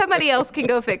 Nope, somebody else can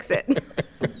go fix it.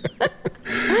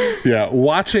 Yeah,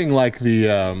 watching like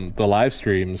the live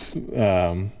streams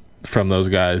from those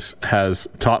guys has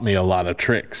taught me a lot of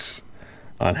tricks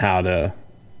on how to,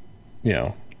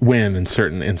 win in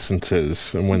certain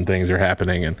instances and when things are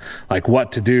happening, and like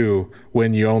what to do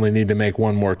when you only need to make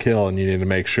one more kill and you need to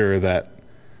make sure that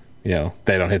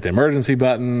they don't hit the emergency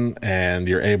button and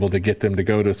you're able to get them to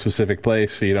go to a specific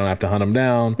place so you don't have to hunt them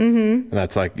down. Mm-hmm. And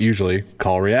that's like usually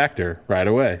call reactor right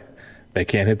away. They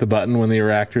can't hit the button when the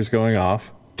reactor is going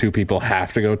off. 2 people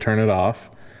have to go turn it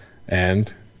off.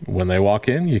 And when they walk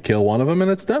in, you kill one of them and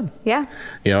it's done. Yeah.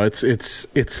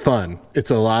 It's fun.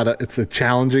 It's a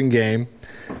challenging game.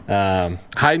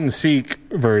 Hide and seek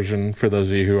version, for those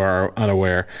of you who are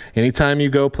unaware, anytime you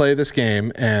go play this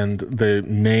game and the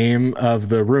name of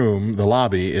the room, the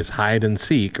lobby, is hide and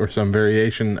seek or some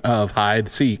variation of hide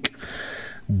seek,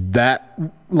 that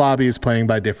lobby is playing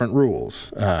by different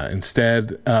rules.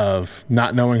 Instead of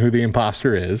not knowing who the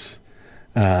imposter is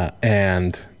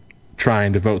and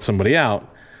trying to vote somebody out,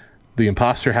 the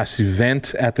imposter has to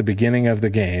vent at the beginning of the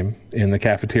game in the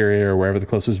cafeteria or wherever the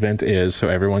closest vent is so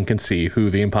everyone can see who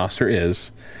the imposter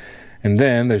is. And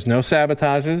then there's no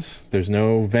sabotages. There's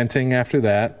no venting after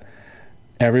that.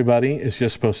 Everybody is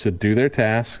just supposed to do their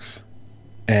tasks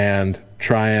and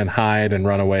try and hide and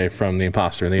run away from the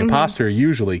imposter. And the imposter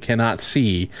usually cannot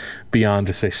see beyond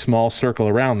just a small circle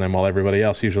around them, while everybody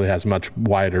else usually has much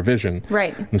wider vision.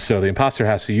 Right. And so the imposter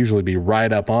has to usually be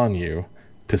right up on you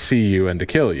to see you and to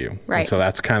kill you. Right. And so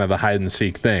that's kind of the hide and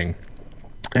seek thing.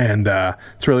 And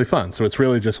it's really fun. So it's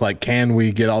really just like, can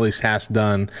we get all these tasks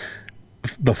done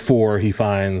before he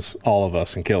finds all of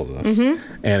us and kills us?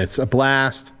 And it's a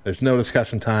blast. There's no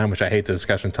discussion time, which I hate the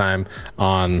discussion time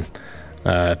on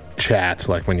chat,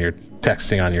 like when you're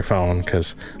texting on your phone,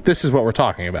 because this is what we're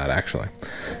talking about, actually.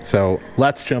 So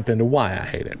let's jump into why I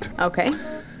hate it. Okay.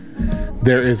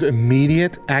 There is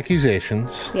immediate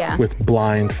accusations with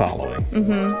blind following.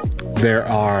 There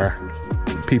are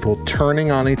people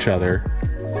turning on each other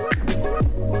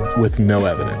with no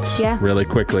evidence really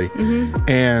quickly.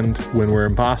 And when we're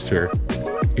imposter,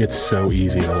 it's so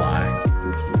easy to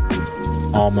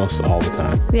lie. Almost all the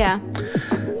time. Yeah.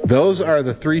 Those are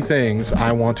the 3 things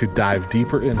I want to dive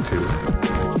deeper into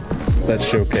that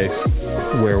showcase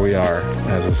where we are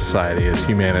as a society, as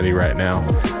humanity right now.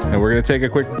 And we're going to take a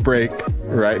quick break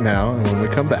right now, and when we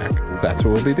come back, that's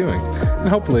what we'll be doing. And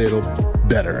hopefully it'll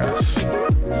better us.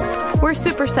 We're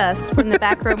super sus when the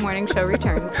Back Row Morning Show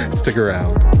returns. Stick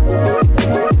around.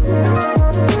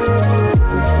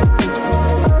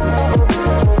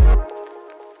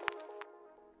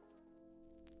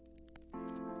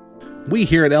 We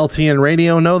here at LTN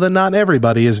Radio know that not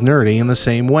everybody is nerdy in the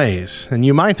same ways, and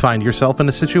you might find yourself in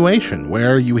a situation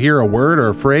where you hear a word or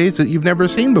a phrase that you've never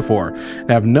seen before and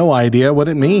have no idea what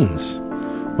it means.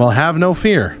 Well, have no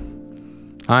fear.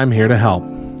 I'm here to help.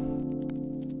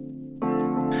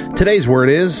 Today's word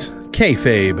is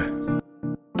kayfabe.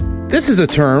 This is a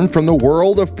term from the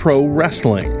world of pro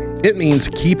wrestling. It means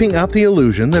keeping up the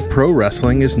illusion that pro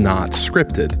wrestling is not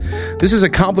scripted. This is a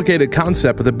complicated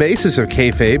concept, but the basis of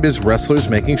kayfabe is wrestlers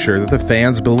making sure that the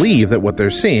fans believe that what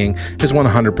they're seeing is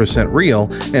 100%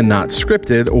 real and not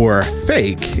scripted or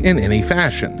fake in any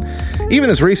fashion.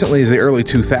 Even as recently as the early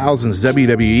 2000s,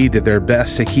 WWE did their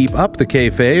best to keep up the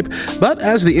kayfabe, but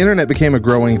as the internet became a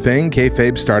growing thing,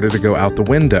 kayfabe started to go out the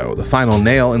window. The final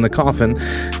nail in the coffin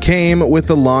came with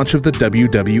the launch of the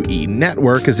WWE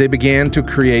Network as they began to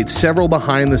create several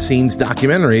behind-the-scenes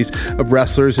documentaries of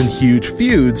wrestlers in huge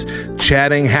feuds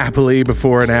chatting happily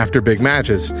before and after big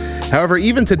matches. However,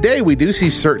 even today we do see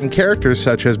certain characters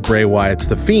such as Bray Wyatt's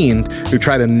The Fiend who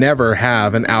try to never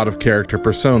have an out-of-character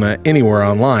persona anywhere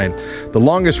online. The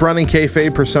longest-running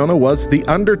kayfabe persona was The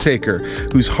Undertaker,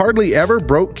 who's hardly ever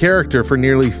broke character for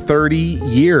nearly 30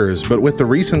 years, but with the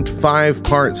recent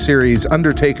 5-part series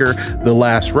Undertaker: The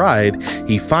Last Ride,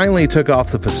 he finally took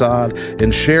off the facade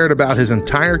and shared about his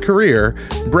entire career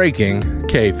breaking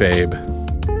kayfabe.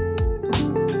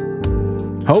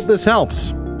 Hope this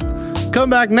helps. Come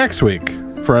back next week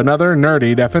for another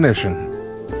nerdy definition.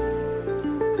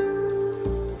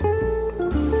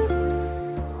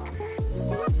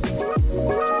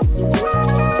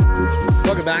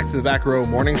 Welcome back to the Back Row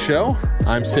Morning Show.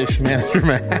 I'm Station Manager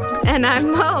Matt. And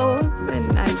I'm Mo.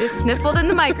 And I just sniffled in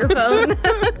the microphone.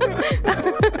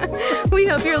 We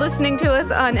hope you're listening to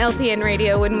us on LTN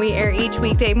Radio when we air each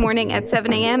weekday morning at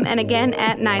 7 a.m. and again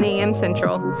at 9 a.m.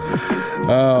 Central.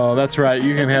 Oh, that's right.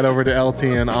 You can head over to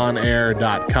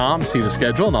ltnonair.com, see the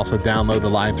schedule, and also download the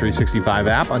Live 365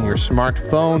 app on your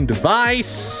smartphone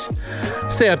device.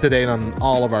 Stay up to date on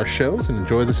all of our shows and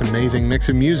enjoy this amazing mix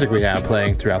of music we have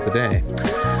playing throughout the day.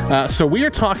 So we are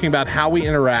talking about how we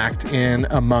interact in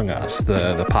Among Us,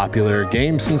 the popular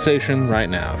game sensation right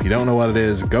now. If you don't know what it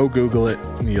is, go Google it,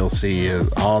 and you'll see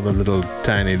all the little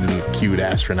tiny little cute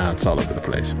astronauts all over the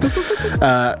place.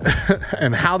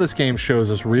 And how this game shows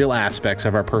us real aspects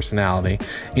of our personality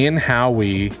in how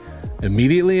we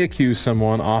immediately accuse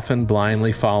someone, often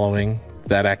blindly following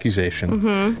that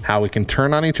accusation, how we can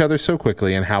turn on each other so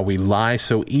quickly, and how we lie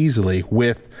so easily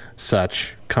with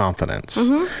such confidence.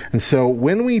 And so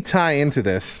when we tie into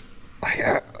this,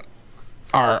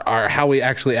 our how we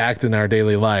actually act in our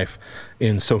daily life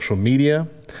in social media,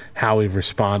 how we've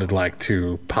responded like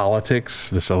to politics,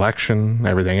 this election,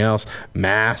 everything else,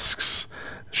 masks,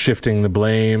 shifting the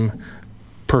blame,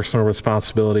 personal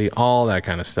responsibility, all that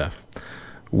kind of stuff.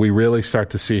 We really start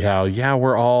to see how,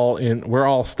 we're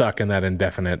all stuck in that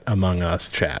indefinite Among Us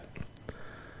chat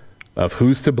of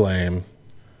who's to blame,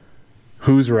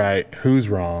 who's right, who's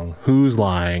wrong, who's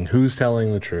lying, who's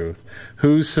telling the truth,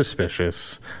 who's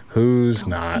suspicious, who's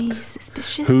not,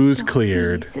 who's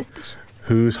cleared,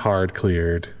 who's hard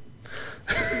cleared.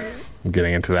 I'm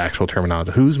getting into the actual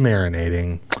terminology. Who's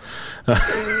marinating?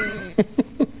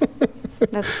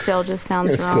 That still just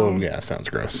sounds wrong. Sounds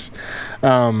gross.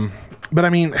 But I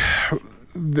mean,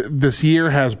 this year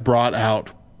has brought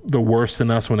out the worst in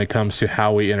us when it comes to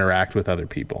how we interact with other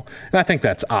people. And I think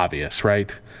that's obvious,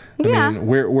 right? I mean,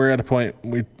 we're at a point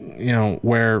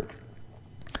where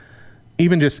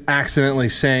even just accidentally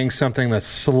saying something that's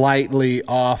slightly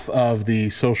off of the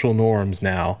social norms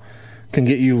now can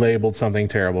get you labeled something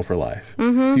terrible for life.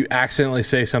 If you accidentally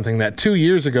say something that 2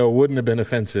 years ago wouldn't have been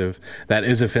offensive, that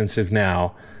is offensive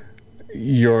now,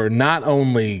 you're not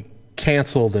only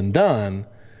canceled and done,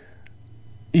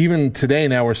 even today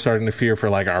now we're starting to fear for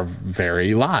like our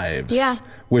very lives,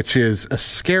 which is a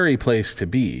scary place to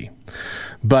be.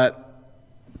 But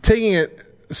taking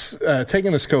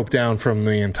the scope down from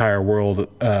the entire world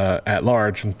at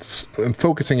large and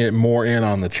focusing it more in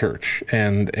on the church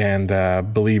and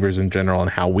believers in general and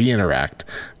how we interact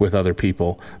with other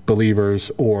people,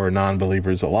 believers or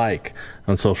non-believers alike,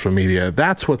 on social media,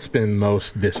 that's what's been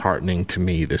most disheartening to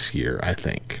me this year, I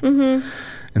think. And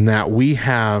that we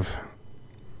have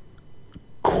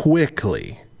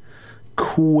quickly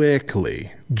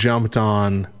jumped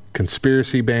on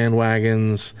conspiracy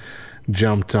bandwagons,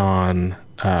 jumped on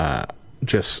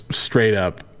just straight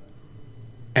up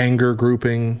anger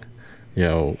grouping,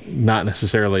 not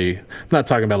necessarily, I'm not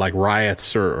talking about like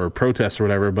riots or protests or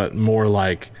whatever, but more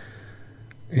like,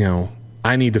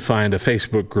 I need to find a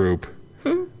Facebook group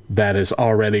that is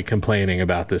already complaining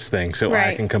about this thing so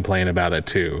I can complain about it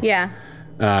too.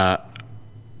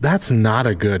 That's not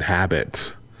a good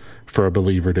habit for a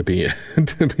believer to be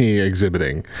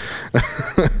exhibiting.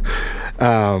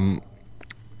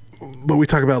 but we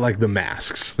talk about like the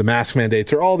masks, the mask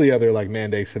mandates, or all the other like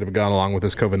mandates that have gone along with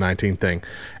this COVID-19 thing.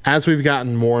 As we've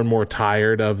gotten more and more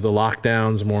tired of the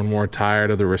lockdowns, more and more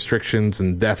tired of the restrictions,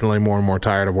 and definitely more and more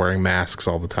tired of wearing masks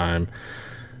all the time,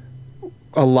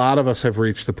 a lot of us have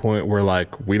reached the point where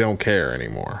like we don't care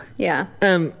anymore. Yeah.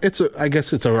 And I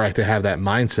guess it's all right to have that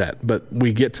mindset, but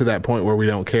we get to that point where we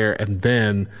don't care, and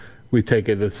then we take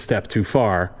it a step too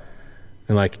far.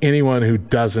 And like anyone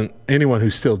who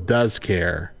still does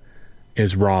care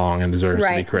is wrong and deserves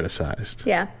to be criticized.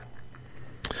 Yeah.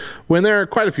 When there are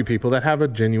quite a few people that have a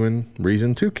genuine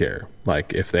reason to care.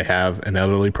 Like if they have an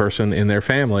elderly person in their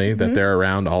family that they're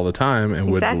around all the time and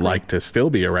would like to still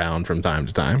be around from time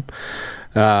to time.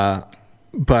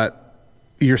 But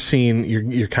you're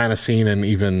kind of seen and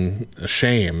even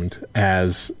ashamed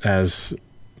as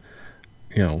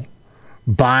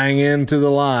buying into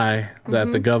the lie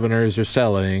that the governors are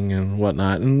selling and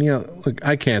whatnot. And look,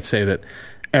 I can't say that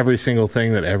every single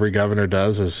thing that every governor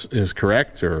does is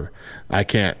correct, or I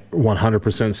can't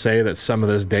 100% say that some of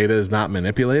this data is not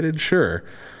manipulated. Sure,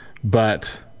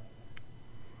 but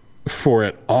for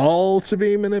it all to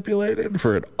be manipulated,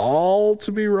 for it all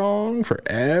to be wrong, for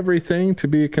everything to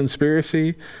be a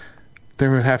conspiracy, there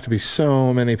would have to be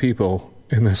so many people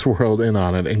in this world in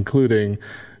on it, including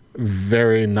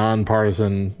very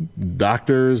nonpartisan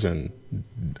doctors and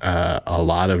a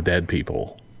lot of dead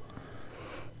people.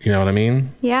 You know what I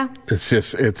mean? Yeah. It's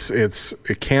just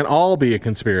it can't all be a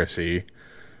conspiracy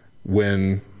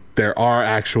when there are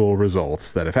actual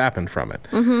results that have happened from it.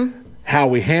 Mm-hmm. How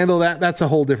we handle that's a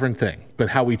whole different thing. But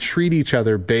how we treat each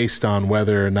other based on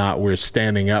whether or not we're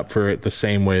standing up for it the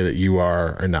same way that you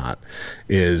are or not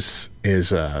is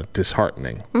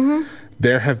disheartening. Mm-hmm.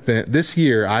 There have been this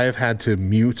year I have had to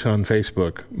mute on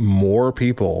Facebook more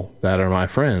people that are my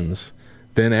friends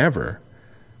than ever,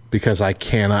 because I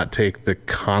cannot take the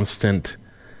constant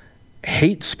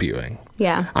hate spewing.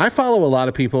 Yeah. I follow a lot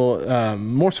of people,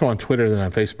 more so on Twitter than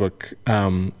on Facebook,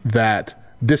 that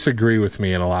disagree with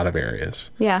me in a lot of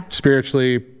areas. Yeah.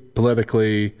 Spiritually,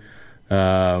 politically,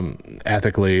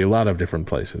 ethically, a lot of different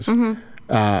places. Mm-hmm.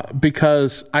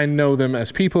 Because I know them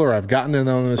as people, or I've gotten to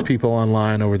know them as people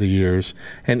online over the years.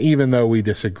 And even though we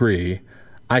disagree,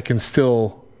 I can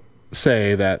still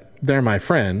say that they're my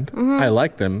friend. Mm-hmm. I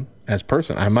like them as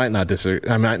person. I might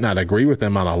not agree with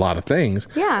them on a lot of things.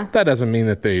 Yeah. That doesn't mean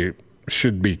that they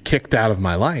should be kicked out of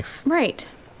my life. Right.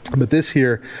 But this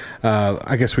year,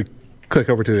 I guess we click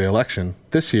over to the election.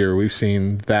 This year, we've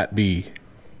seen that we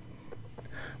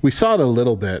saw it a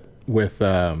little bit with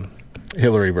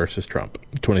Hillary versus Trump,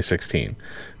 2016.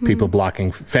 People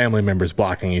blocking, family members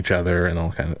blocking each other and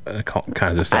all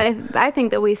kinds of stuff. I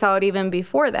think that we saw it even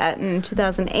before that in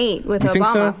 2008 with you Obama. Think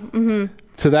so? Mm-hmm.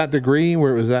 To that degree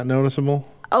where it was that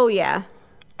noticeable? Oh, yeah.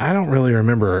 I don't really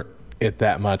remember it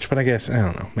that much, but I guess, I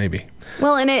don't know, maybe.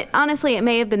 Well, and it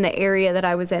may have been the area that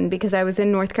I was in, because I was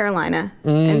in North Carolina.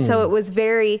 And so it was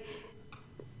very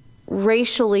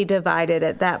racially divided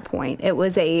at that point. It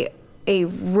was a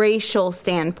racial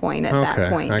standpoint at that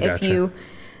point. If you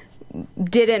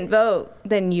didn't vote,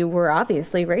 then you were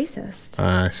obviously racist.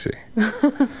 I see.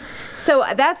 So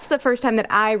that's the first time that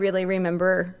I really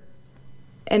remember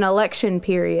an election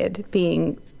period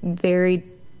being very,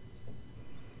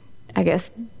 I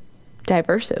guess,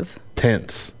 divisive.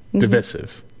 Tense.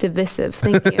 Divisive. Divisive.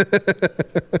 Thank you.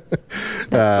 That's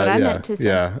what I meant to say.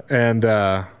 Yeah. And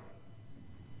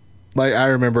like I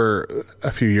remember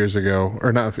a few years ago,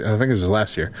 or not, I think it was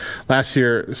last year. Last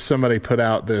year, somebody put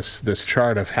out this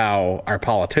chart of how our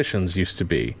politicians used to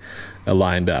be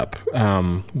lined up,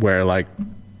 where like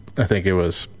I think it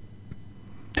was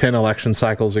 10 election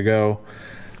cycles ago,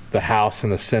 the House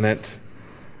and the Senate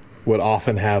would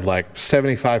often have like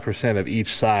 75% of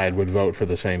each side would vote for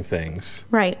the same things.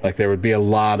 Right. Like there would be a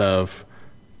lot of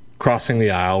crossing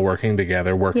the aisle, working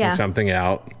together, working something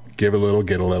out, give a little,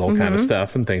 get a little kind of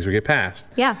stuff, and things would get passed.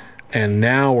 Yeah. And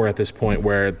now we're at this point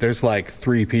where there's like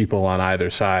 3 people on either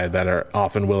side that are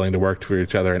often willing to work for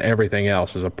each other, and everything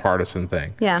else is a partisan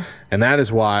thing. Yeah. And that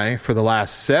is why for the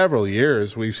last several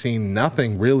years we've seen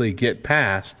nothing really get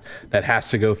passed that has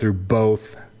to go through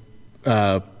both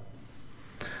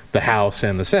the House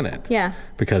and the Senate. Yeah.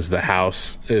 Because the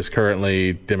House is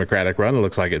currently Democratic run. It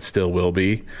looks like it still will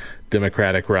be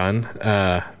Democratic run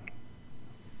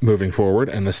moving forward.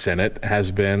 And the Senate has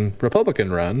been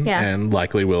Republican run and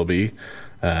likely will be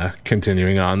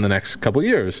continuing on the next couple of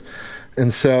years.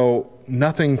 And so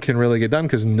nothing can really get done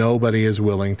because nobody is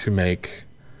willing to make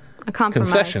a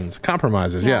compromise.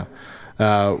 Compromises, yeah.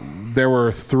 There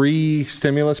were 3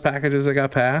 stimulus packages that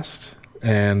got passed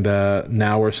And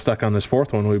now we're stuck on this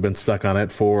fourth one. We've been stuck on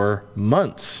it for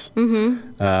months.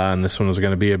 And this one was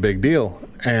going to be a big deal.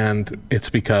 And it's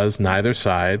because neither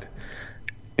side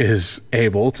is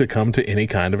able to come to any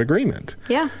kind of agreement.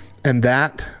 Yeah. And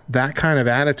that kind of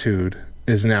attitude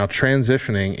is now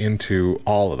transitioning into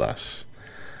all of us.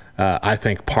 I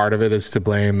think part of it is to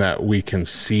blame that we can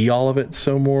see all of it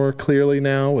so more clearly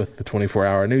now with the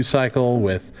 24-hour news cycle,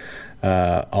 with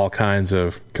all kinds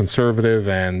of conservative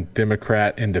and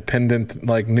Democrat independent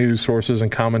like news sources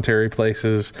and commentary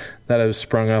places that have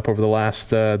sprung up over the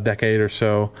last decade or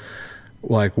so.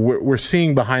 Like we're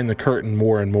seeing behind the curtain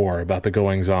more and more about the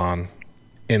goings on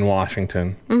in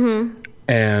Washington.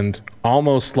 And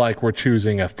almost like we're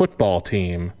choosing a football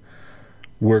team,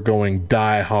 we're going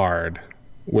die hard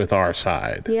with our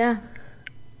side. Yeah.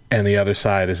 And the other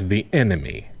side is the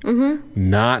enemy.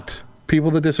 Not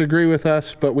people that disagree with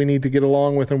us, but we need to get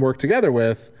along with and work together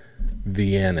with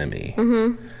the enemy.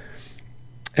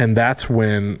 And that's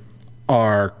when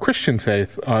our Christian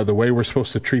faith, the way we're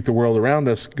supposed to treat the world around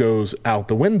us, goes out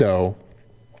the window.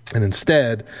 And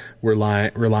instead, we're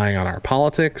relying on our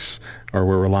politics, or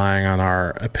we're relying on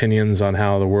our opinions on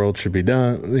how the world should be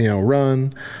done,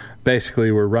 run.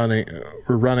 Basically, we're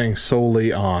running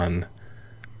solely on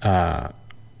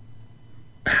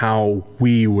how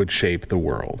we would shape the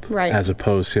world, right, as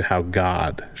opposed to how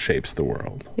God shapes the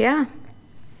world. Yeah.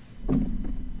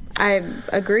 I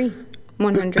agree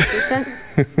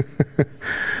 100%.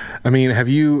 I mean, have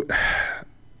you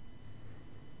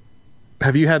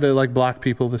had to like block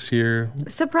people this year?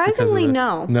 Surprisingly,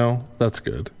 no. No, that's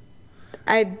good.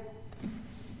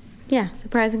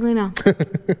 Surprisingly, no.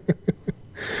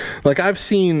 Like I've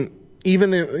seen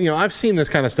I've seen this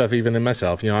kind of stuff even in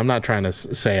myself. I'm not trying to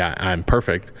say I'm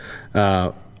perfect.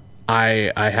 I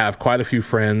have quite a few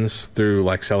friends through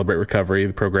like Celebrate Recovery,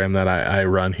 the program that I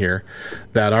run here,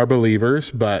 that are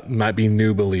believers, but might be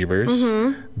new believers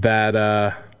that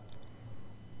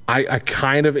I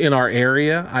kind of, in our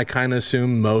area, I kind of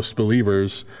assume most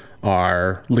believers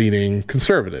are leaning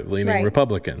conservative, leaning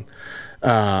Republican.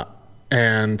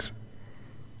 And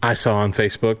I saw on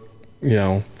Facebook,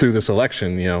 through this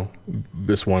election,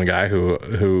 this one guy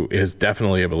who is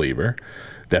definitely a believer,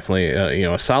 definitely,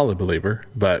 a solid believer,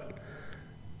 but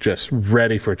just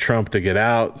ready for Trump to get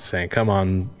out, saying, come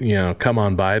on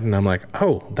Biden. I'm like,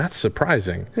 oh, that's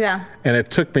surprising. Yeah. And it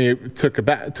took me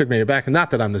aback. Not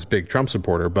that I'm this big Trump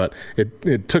supporter, but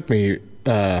it took me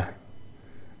a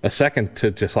second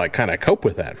to just like kind of cope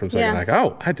with that, from saying like,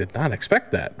 oh, I did not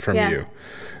expect that from you.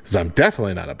 Because I'm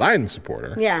definitely not a Biden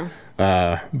supporter. Yeah.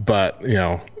 But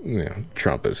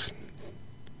Trump is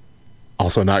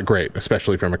also not great,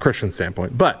 especially from a Christian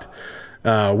standpoint. But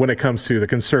when it comes to the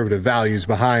conservative values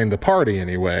behind the party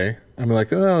anyway, I'm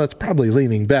like, oh, that's probably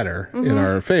leaning better in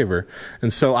our favor.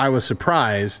 And so I was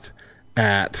surprised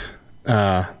at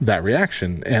that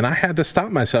reaction. And I had to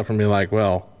stop myself from being like,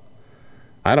 well,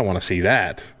 I don't want to see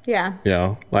that.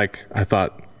 Yeah. Like I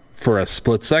thought for a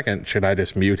split second, should I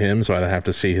just mute him so I don't have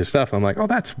to see his stuff? I'm like, oh,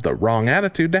 that's the wrong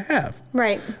attitude to have.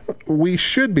 Right. We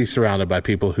should be surrounded by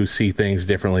people who see things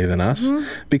differently than us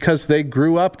because they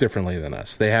grew up differently than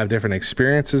us. They have different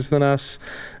experiences than us.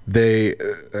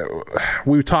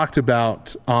 We talked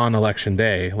about on Election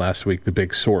Day last week, the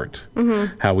big sort,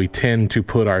 how we tend to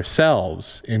put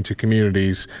ourselves into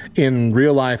communities in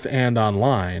real life and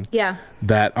online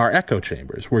that are echo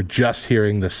chambers. We're just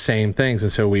hearing the same things.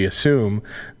 And so we assume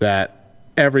that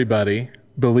everybody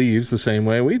believes the same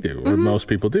way we do, or most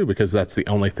people do, because that's the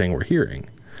only thing we're hearing.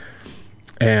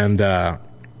 And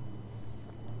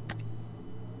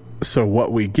so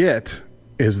what we get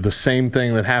is the same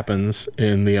thing that happens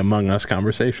in the Among Us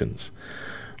conversations.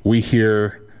 We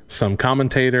hear some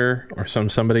commentator or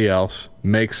somebody else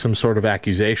make some sort of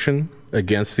accusation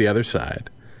against the other side.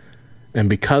 And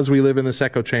because we live in this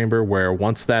echo chamber where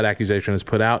once that accusation is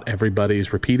put out,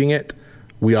 everybody's repeating it,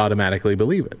 we automatically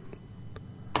believe it.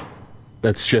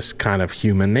 That's just kind of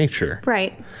human nature.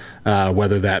 Right.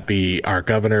 Whether that be our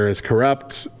governor is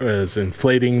corrupt, is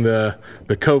inflating the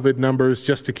COVID numbers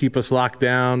just to keep us locked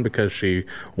down because she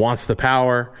wants the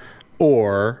power,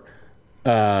 or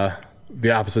the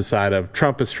opposite side of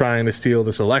Trump is trying to steal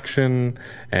this election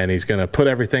and he's going to put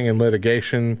everything in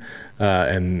litigation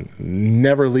and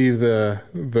never leave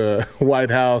the White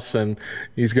House, and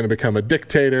he's going to become a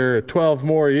dictator 12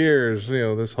 more years.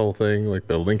 This whole thing, like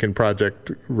the Lincoln Project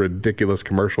ridiculous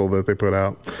commercial that they put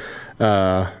out.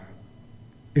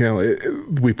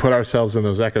 We put ourselves in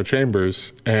those echo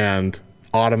chambers and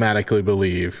automatically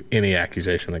believe any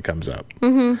accusation that comes up.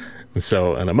 And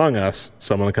so, and Among Us,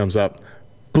 someone comes up,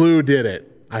 Blue did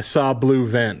it. I saw Blue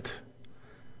vent.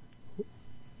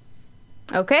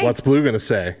 Okay. What's blue going to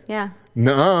say? Yeah.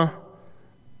 Nuh-uh.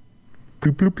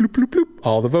 Bloop, bloop, bloop, bloop, bloop.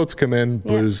 All the votes come in.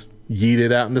 Blue's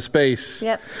yeeted out into space.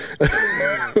 Yep.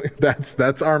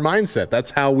 That's our mindset.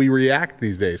 That's how we react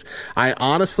these days. I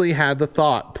honestly had the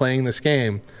thought playing this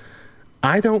game,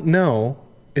 I don't know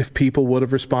if people would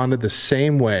have responded the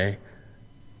same way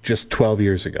just 12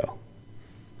 years ago.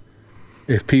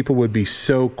 If people would be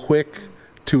so quick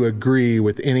to agree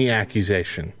with any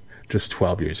accusation just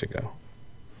 12 years ago.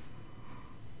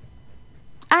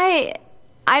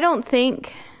 I don't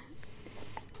think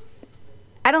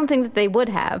that they would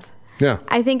have. Yeah.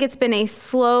 I think it's been a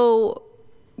slow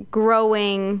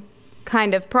growing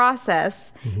kind of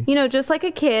process. You know, just like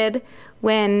a kid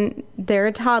when they're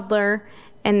a toddler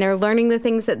and they're learning the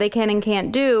things that they can and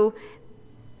can't do,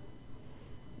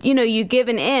 you know, you give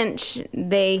an inch,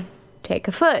 they take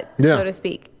a foot, so to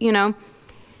speak. You know,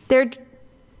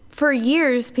 for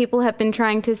years, people have been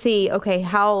trying to see, okay,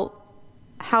 how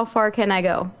far can I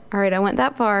go? All right, I went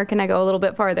that far. Can I go a little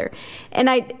bit farther?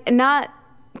 And not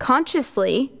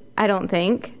consciously, I don't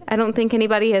think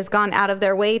anybody has gone out of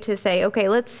their way to say, okay,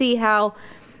 let's see how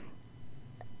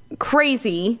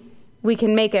crazy we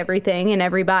can make everything and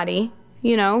everybody,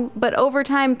 you know? But over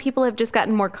time, people have just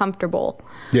gotten more comfortable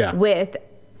with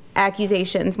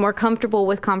accusations, more comfortable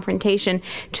with confrontation,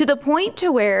 to the point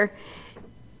to where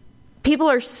people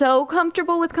are so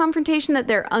comfortable with confrontation that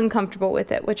they're uncomfortable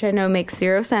with it, which I know makes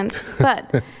zero sense.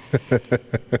 But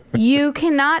you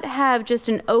cannot have just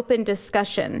an open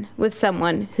discussion with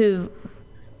someone who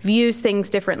views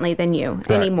things differently than you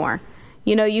anymore.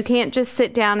 You know, you can't just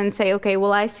sit down and say, okay,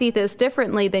 well, I see this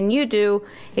differently than you do.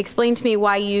 Explain to me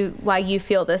why you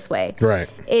feel this way. Right.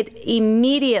 It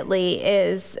immediately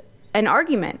is an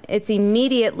argument. It's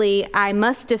immediately, I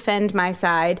must defend my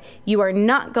side. You are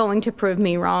not going to prove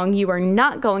me wrong. You are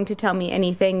not going to tell me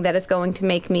anything that is going to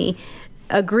make me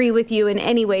agree with you in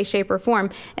any way, shape, or form.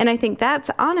 And I think that's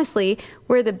honestly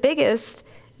where the biggest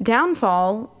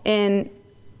downfall in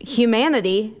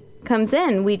humanity comes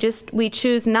in. We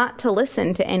choose not to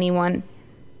listen to anyone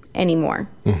anymore.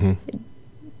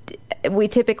 Mm-hmm. We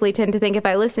typically tend to think, if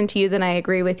I listen to you, then I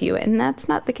agree with you. And that's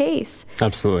not the case.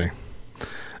 Absolutely.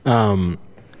 And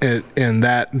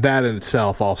that in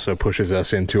itself also pushes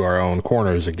us into our own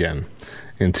corners again,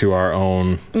 into our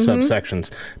own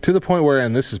subsections, to the point where,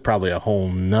 and this is probably a whole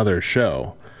nother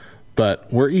show,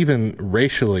 but we're even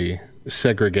racially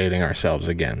segregating ourselves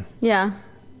again. Yeah.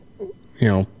 You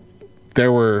know,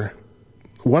 there were,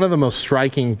 one of the most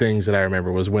striking things that I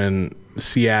remember was when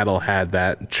Seattle had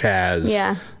that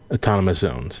Chaz autonomous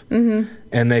zones. Mm-hmm.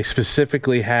 And they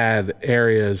specifically had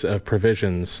areas of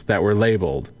provisions that were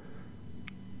labeled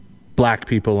black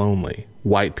people only,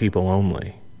 white people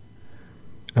only.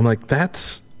 I'm like,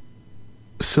 that's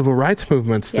civil rights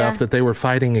movement stuff that they were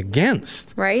fighting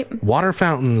against. Right. Water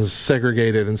fountains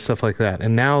segregated and stuff like that.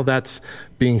 And now that's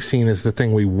being seen as the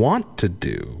thing we want to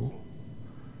do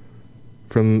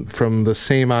from the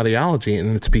same ideology.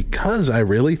 And it's because, I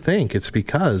really think it's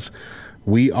because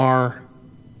we are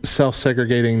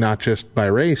self-segregating not just by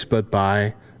race, but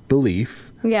by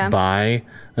belief, by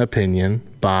opinion,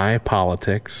 by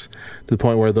politics, to the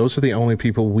point where those are the only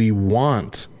people we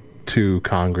want to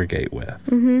congregate with.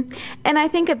 Mm-hmm. And I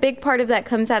think a big part of that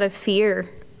comes out of fear.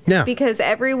 Yeah. Because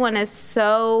everyone is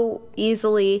so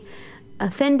easily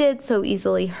offended, so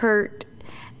easily hurt.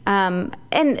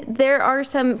 And there are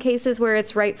some cases where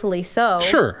it's rightfully so.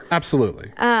 Sure,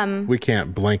 absolutely. We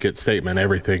can't blanket statement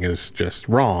everything is just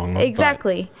wrong.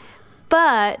 Exactly.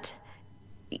 But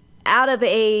out of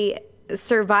a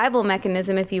survival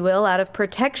mechanism, if you will, out of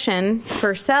protection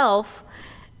for self,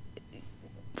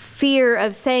 fear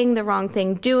of saying the wrong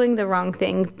thing, doing the wrong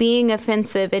thing, being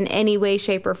offensive in any way,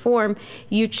 shape, or form,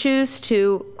 you choose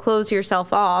to close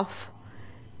yourself off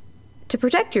to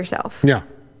protect yourself. Yeah.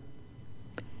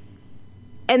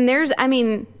 And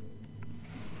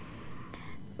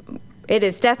it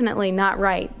is definitely not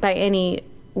right by any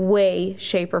way,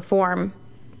 shape, or form.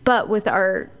 But with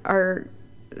our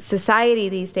society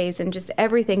these days and just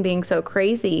everything being so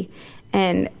crazy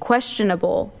and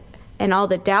questionable and all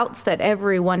the doubts that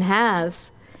everyone has,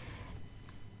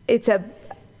 it's a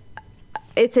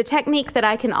technique that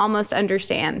I can almost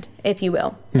understand, if you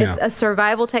will. Yeah. It's a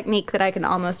survival technique that I can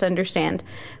almost understand.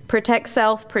 Protect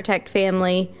self, protect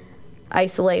family,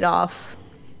 isolate off.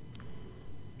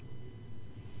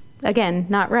 Again,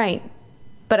 not right.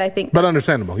 But I think... But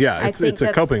understandable, yeah. It's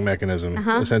a coping mechanism,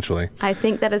 essentially. I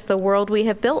think that is the world we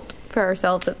have built for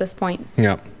ourselves at this point.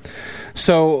 Yeah.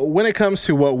 So when it comes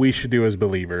to what we should do as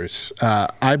believers,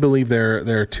 I believe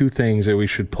there are two things that we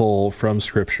should pull from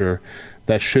Scripture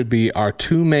that should be our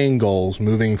two main goals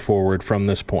moving forward from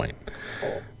this point.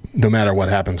 no matter what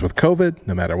happens with COVID,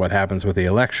 no matter what happens with the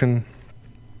election,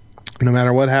 no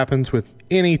matter what happens with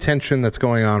any tension that's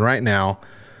going on right now,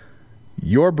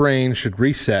 your brain should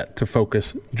reset to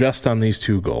focus just on these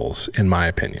two goals, in my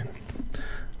opinion.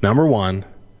 Number one,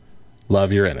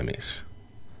 love your enemies.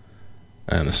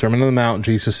 And the Sermon on the Mount,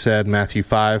 Jesus said, Matthew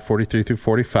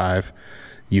 5:43-45,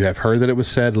 you have heard that it was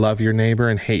said, love your neighbor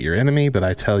and hate your enemy, but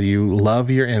I tell you, love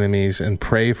your enemies and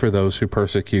pray for those who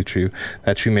persecute you,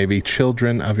 that you may be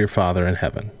children of your Father in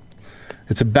heaven.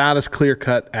 It's about as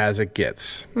clear-cut as it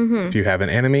gets. If you have an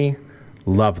enemy,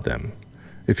 love them.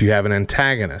 If you have an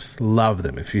antagonist, love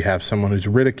them. If you have someone who's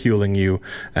ridiculing you,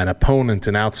 an opponent,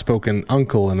 an outspoken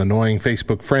uncle, an annoying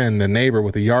Facebook friend, a neighbor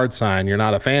with a yard sign you're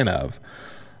not a fan of,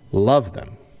 love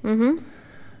them.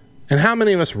 And how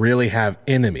many of us really have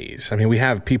enemies? I mean, we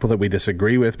have people that we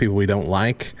disagree with, people we don't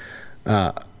like.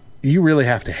 You really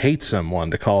have to hate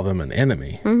someone to call them an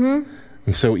enemy. And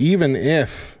so even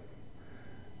if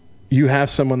you have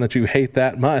someone that you hate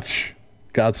that much,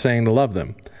 God's saying to love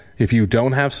them. If you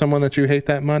don't have someone that you hate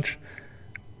that much,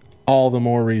 all the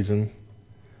more reason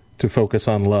to focus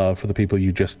on love for the people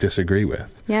you just disagree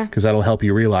with. Yeah. Because that'll help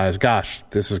you realize, gosh,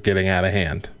 this is getting out of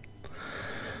hand.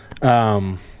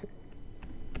 The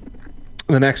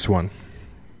next one,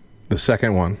 the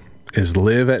second one, is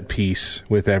live at peace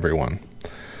with everyone.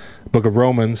 Book of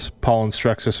Romans, Paul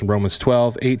instructs us in Romans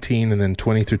 12:18, and then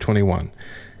 20-21.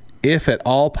 If at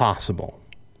all possible,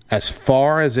 as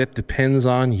far as it depends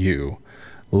on you,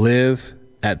 live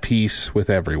at peace with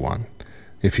everyone.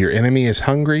 If your enemy is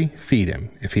hungry, feed him.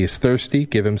 If he is thirsty,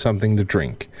 give him something to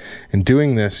drink. In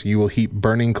doing this, you will heap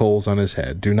burning coals on his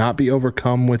head. Do not be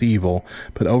overcome with evil,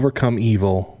 but overcome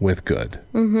evil with good.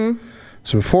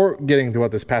 So before getting to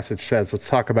what this passage says, let's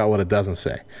talk about what it doesn't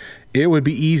say. It would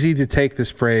be easy to take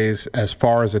this phrase, as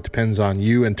far as it depends on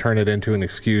you, and turn it into an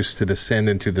excuse to descend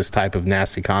into this type of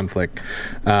nasty conflict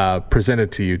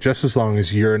presented to you, just as long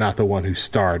as you're not the one who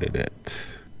started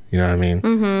it. You know what I mean?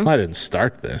 Well, I didn't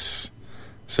start this.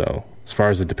 So as far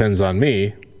as it depends on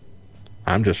me,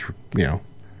 I'm just,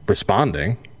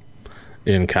 responding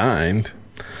in kind.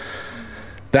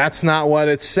 That's not what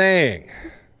it's saying.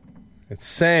 It's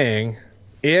saying,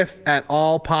 if at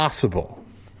all possible,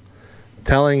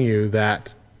 telling you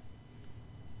that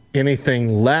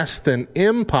anything less than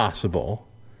impossible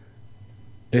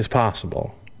is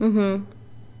possible.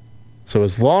 So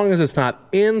as long as it's not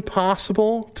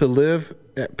impossible to live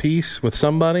at peace with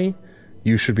somebody,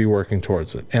 you should be working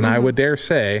towards it. And I would dare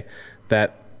say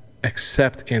that,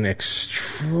 except in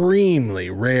extremely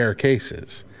rare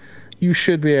cases, you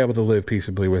should be able to live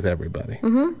peaceably with everybody.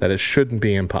 That it shouldn't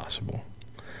be impossible.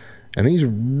 And these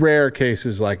rare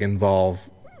cases involve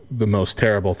the most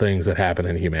terrible things that happen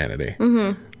in humanity.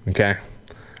 Okay?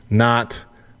 Not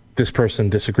this person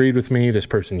disagreed with me, this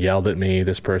person yelled at me,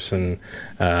 this person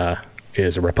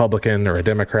is a Republican or a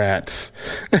Democrat.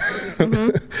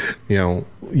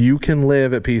 You can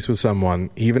live at peace with someone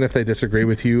even if they disagree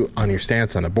with you on your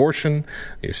stance on abortion,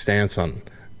 your stance on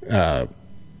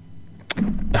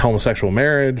homosexual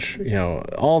marriage,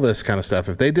 all this kind of stuff.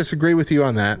 If they disagree with you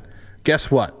on that, guess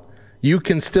what? You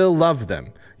can still love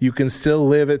them. You can still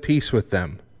live at peace with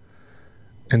them.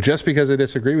 And just because they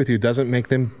disagree with you doesn't make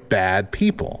them bad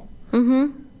people.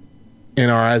 In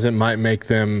our eyes, it might make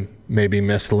them maybe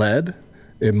misled.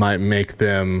 It might make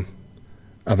them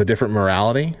of a different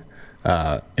morality.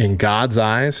 In God's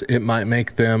eyes, it might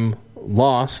make them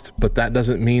lost, but that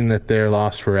doesn't mean that they're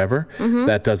lost forever.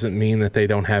 That doesn't mean that they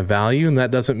don't have value, and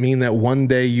that doesn't mean that one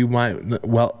day you might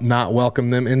not welcome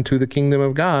them into the kingdom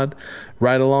of God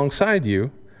right alongside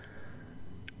you.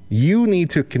 You need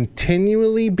to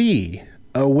continually be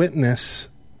a witness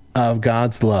of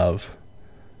God's love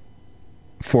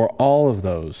for all of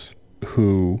those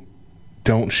who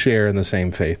don't share in the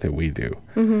same faith that we do,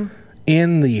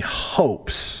 in the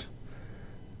hopes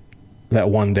that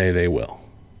one day they will.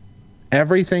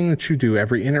 Everything that you do,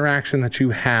 every interaction that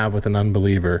you have with an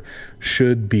unbeliever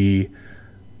should be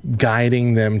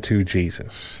guiding them to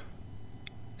Jesus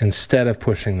instead of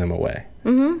pushing them away.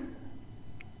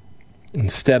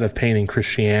 Instead of painting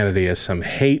Christianity as some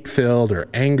hate-filled or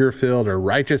anger-filled or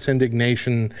righteous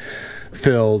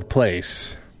indignation-filled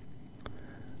place,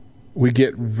 we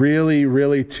get really,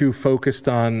 really too focused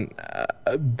on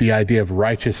the idea of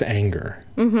righteous anger.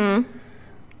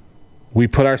 We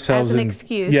put ourselves as an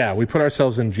excuse. Yeah, we put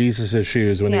ourselves in Jesus'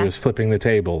 shoes when he was flipping the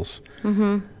tables.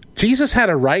 Jesus had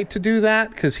a right to do that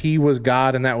because he was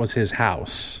God and that was his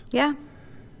house. Yeah.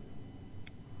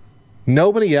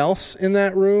 Nobody else in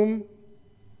that room,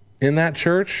 in that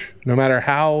church, no matter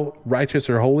how righteous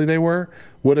or holy they were,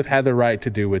 would have had the right to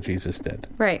do what Jesus did.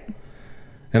 Right.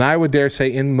 And I would dare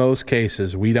say in most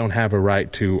cases, we don't have a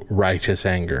right to righteous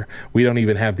anger. We don't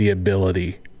even have the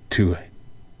ability to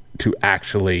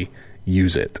actually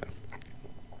use it.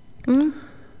 And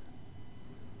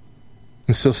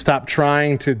so stop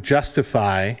trying to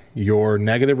justify your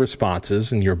negative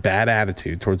responses and your bad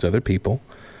attitude towards other people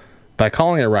by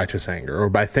calling it righteous anger or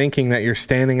by thinking that you're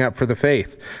standing up for the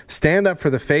faith. Stand up for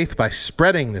the faith by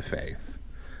spreading the faith,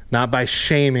 not by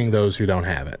shaming those who don't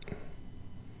have it.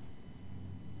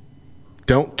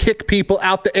 Don't kick people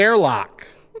out the airlock.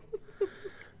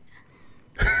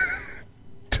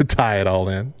 To tie it all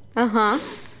in. Uh-huh.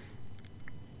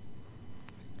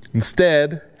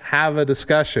 Instead, have a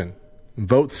discussion.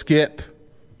 Vote skip.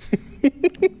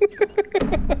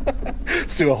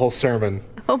 Let's do a whole sermon.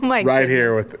 Oh my right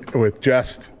goodness. Here with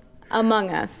just Among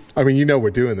Us. I mean, you know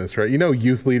we're doing this, right? You know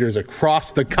youth leaders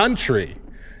across the country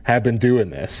have been doing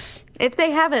this. If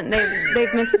they haven't,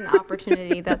 they've missed an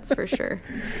opportunity, that's for sure.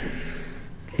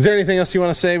 Is there anything else you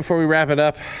want to say before we wrap it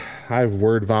up? I've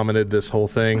word vomited this whole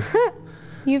thing.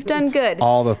 You've done good.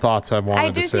 All the thoughts I've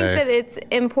wanted to say. I do think that it's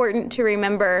important to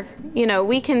remember,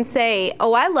 we can say,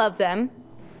 oh, I love them.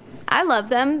 I love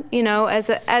them, as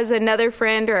another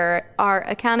friend or our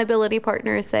accountability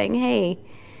partner is saying, hey,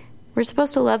 we're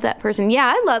supposed to love that person.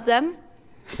 Yeah, I love them.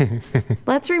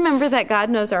 Let's remember that God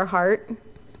knows our heart.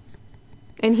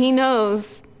 And he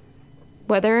knows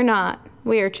whether or not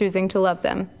we are choosing to love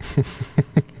them.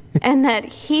 And that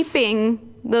heaping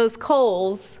those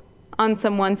coals on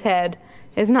someone's head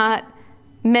is not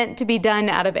meant to be done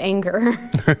out of anger.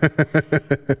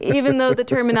 Even though the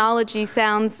terminology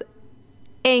sounds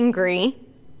angry,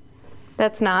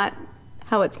 that's not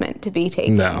how it's meant to be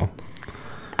taken. No.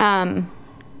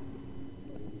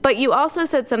 But you also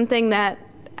said something that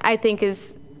I think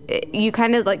you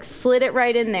kind of like slid it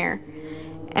right in there.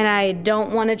 And I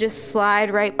don't want to just slide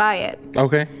right by it.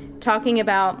 Okay. Talking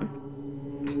about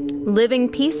living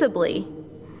peaceably.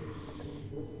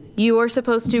 You are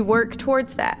supposed to work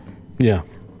towards that. Yeah.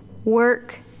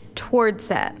 Work towards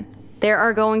that. There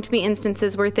are going to be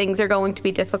instances where things are going to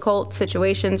be difficult,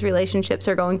 situations, relationships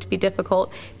are going to be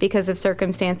difficult because of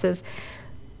circumstances.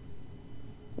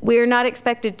 We are not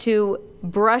expected to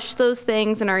brush those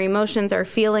things and our emotions, our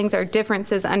feelings, our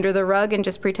differences under the rug and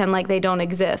just pretend like they don't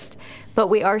exist. But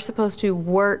we are supposed to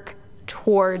work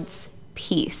towards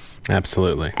peace.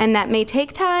 Absolutely. And that may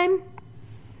take time.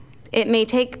 It may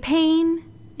take pain.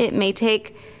 It may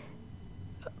take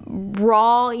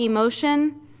raw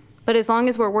emotion. But as long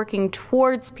as we're working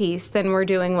towards peace, then we're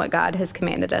doing what God has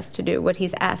commanded us to do, what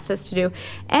he's asked us to do.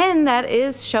 And that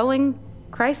is showing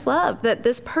Christ's love, that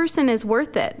this person is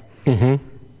worth it. Mm-hmm.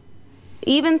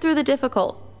 Even through the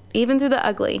difficult, even through the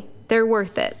ugly, they're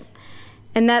worth it.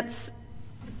 And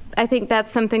I think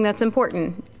that's something that's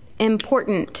important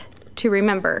to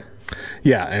remember.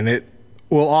 Yeah, and it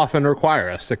will often require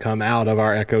us to come out of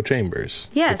our echo chambers.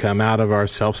 Yes. To come out of our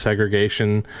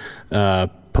self-segregation,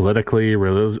 politically,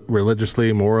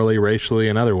 religiously, morally, racially,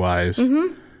 and otherwise,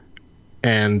 mm-hmm.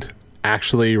 and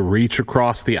actually reach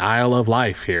across the aisle of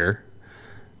life here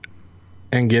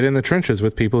and get in the trenches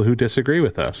with people who disagree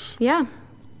with us. Yeah.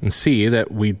 And see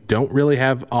that we don't really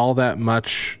have all that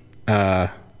much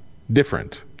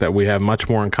different, that we have much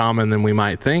more in common than we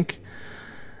might think,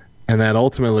 and that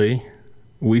ultimately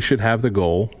we should have the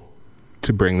goal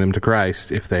to bring them to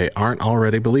Christ if they aren't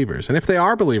already believers. And if they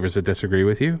are believers that disagree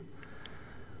with you,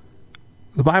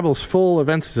 the Bible is full of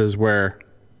instances where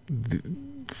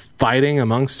fighting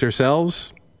amongst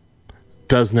yourselves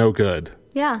does no good.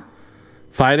 Yeah.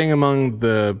 Fighting among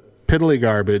the piddly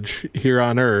garbage here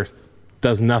on earth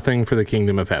does nothing for the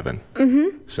kingdom of heaven.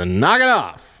 Mm-hmm. So knock it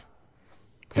off.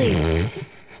 Please.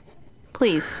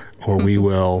 Please. Or we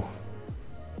will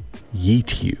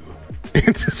yeet you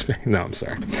into space. No, I'm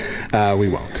sorry. We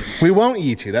won't. We won't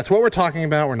yeet you. That's what we're talking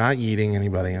about. We're not yeeting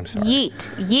anybody. I'm sorry.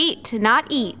 Yeet, not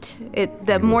eat.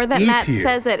 The more that Matt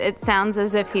says it, it sounds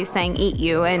as if he's saying eat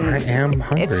you. And I am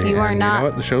hungry. If you are not, you know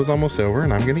what? The show's almost over,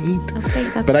 and I'm going to eat.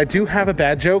 Okay, but I do have a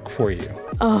bad joke for you.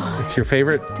 Oh, it's your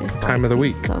favorite time of the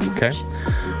week. So much. Okay.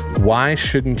 Why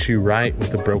shouldn't you write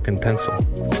with a broken pencil?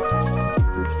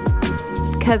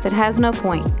 Because it has no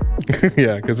point.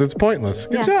 Yeah, because it's pointless.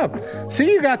 Good job.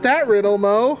 See, you got that riddle,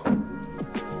 Mo.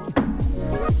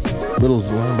 Little's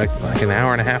like an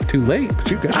hour and a half too late,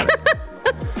 but you got it.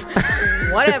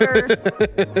 Whatever.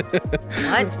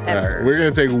 All right, we're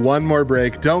going to take one more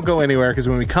break. Don't go anywhere, because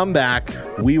when we come back,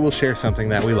 we will share something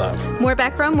that we love. More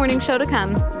Back Row Morning Show to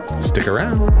come. Stick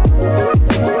around.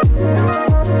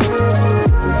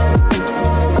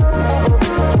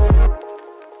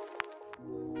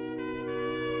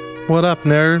 What up,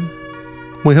 nerd?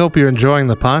 We hope you're enjoying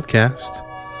the podcast.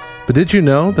 But did you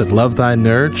know that Love Thy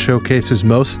Nerd showcases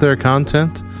most of their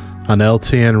content on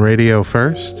LTN Radio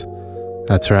first?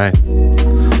 That's right.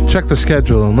 Check the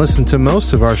schedule and listen to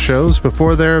most of our shows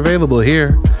before they're available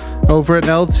here over at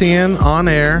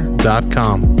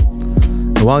ltnonair.com.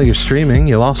 And while you're streaming,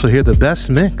 you'll also hear the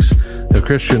best mix of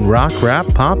Christian rock, rap,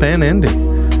 pop, and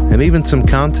indie, and even some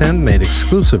content made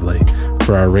exclusively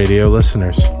for our radio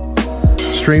listeners.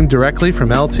 Stream directly from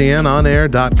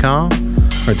ltnonair.com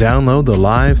or download the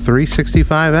Live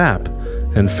 365 app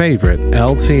and favorite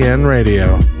LTN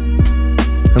Radio.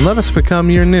 And let us become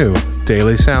your new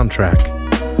daily soundtrack.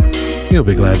 You'll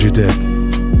be glad you did.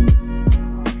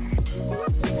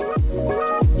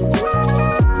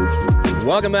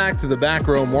 Welcome back to the Back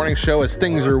Row Morning Show as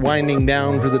things are winding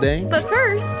down for the day. But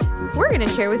first, we're going to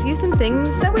share with you some things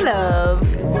that we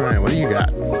love. All right, what do you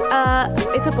got?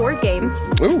 It's a board game.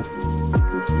 Ooh.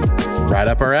 Right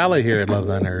up our alley here at Love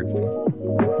Thy Nerd.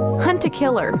 Hunt a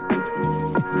Killer.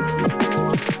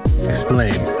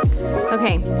 Explain.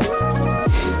 Okay.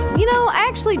 You know, I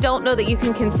actually don't know that you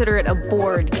can consider it a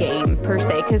board game per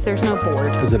se, because there's no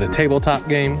board. Is it a tabletop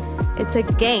game? It's a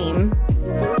game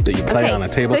that you play on a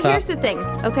tabletop? So here's the thing,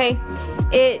 okay?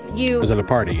 Is it a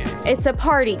party game? It's a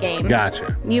party game.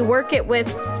 Gotcha. You work it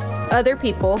with other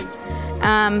people,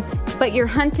 but you're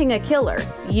hunting a killer.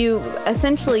 You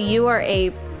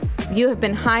have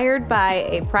been hired by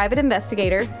a private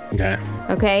investigator. Okay.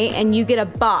 Okay, and you get a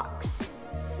box.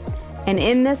 And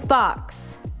in this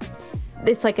box,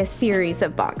 it's like a series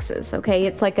of boxes, okay?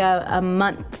 It's like a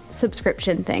month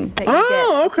subscription thing that you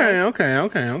get. Okay.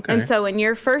 And so in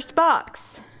your first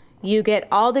box, you get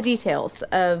all the details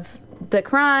of the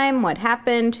crime, what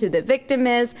happened, who the victim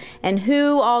is, and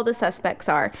who all the suspects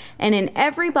are. And in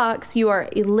every box, you are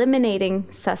eliminating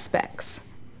suspects.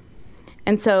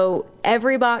 And so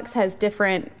every box has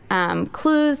different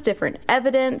clues, different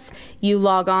evidence. You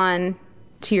log on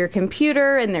to your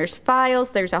computer and there's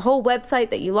files. There's a whole website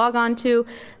that you log on to,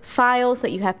 files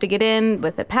that you have to get in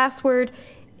with a password.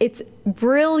 It's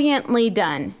brilliantly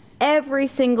done. Every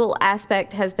single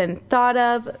aspect has been thought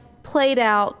of, played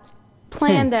out,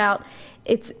 planned out.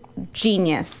 It's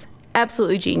genius.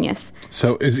 Absolutely genius.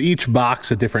 So is each box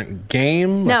a different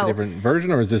game? No. A different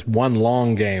version? Or is this one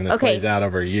long game that plays out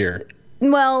over a year?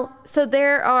 Well, so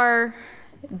there are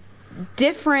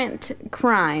different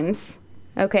crimes,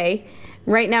 okay?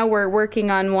 Right now we're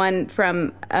working on one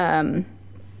from a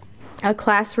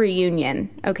class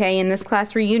reunion, okay? And this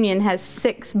class reunion has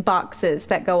 6 boxes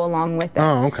that go along with it.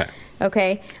 Oh, okay.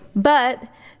 Okay? But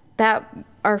that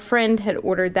our friend had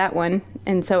ordered that one,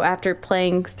 and so after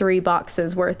playing 3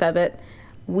 boxes worth of it,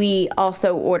 we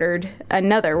also ordered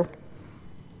another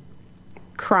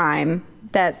crime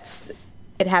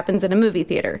it happens in a movie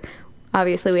theater.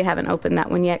 Obviously, we haven't opened that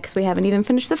one yet because we haven't even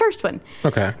finished the first one.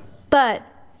 Okay. But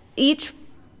each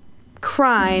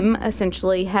crime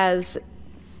essentially has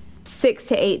 6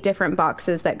 to 8 different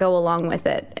boxes that go along with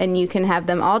it. And you can have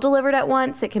them all delivered at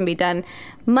once. It can be done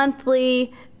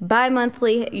monthly,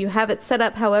 bi-monthly. You have it set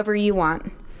up however you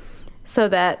want so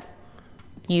that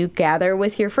you gather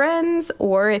with your friends,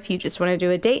 or if you just want to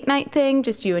do a date night thing,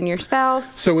 just you and your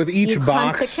spouse. So with each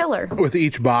box, hunt the killer. With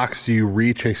each box, do you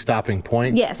reach a stopping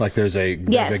point? Yes. Like there's a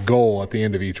goal at the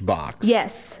end of each box.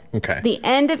 Yes. Okay. The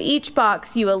end of each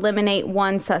box, you eliminate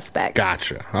one suspect.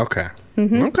 Gotcha. Okay.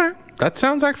 Mm-hmm. Okay. That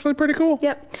sounds actually pretty cool.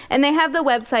 Yep. And they have the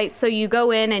website, so you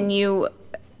go in and you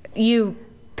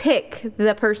pick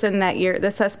the person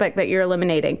the suspect that you're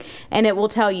eliminating, and it will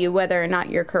tell you whether or not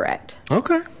you're correct.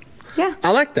 Okay. Yeah.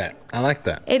 I like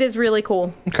that. It is really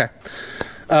cool. Okay.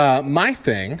 My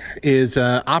thing is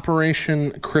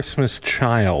Operation Christmas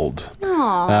Child.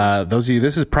 Aww. Those of you,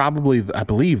 this is probably, I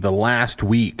believe, the last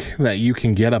week that you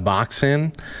can get a box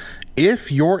in.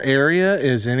 If your area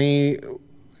is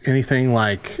anything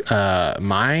like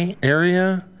my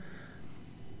area,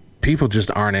 people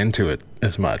just aren't into it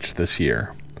as much this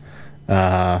year.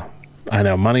 I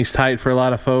know money's tight for a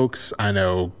lot of folks. I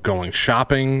know going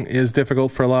shopping is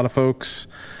difficult for a lot of folks.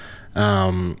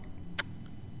 And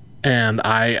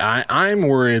I'm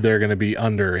worried they're going to be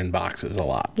under in boxes a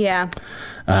lot. Yeah.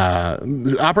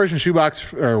 Operation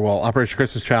Operation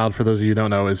Christmas Child, for those of you who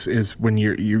don't know, is when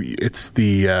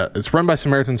it's run by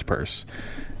Samaritan's Purse,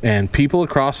 and people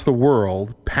across the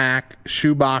world pack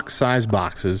shoebox size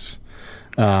boxes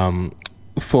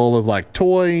full of like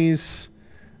toys.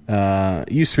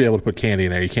 Used to be able to put candy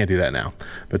in there. You can't do that now.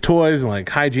 But toys and like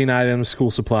hygiene items, school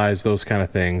supplies, those kind of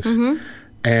things. Mm-hmm.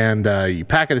 And you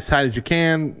pack it as tight as you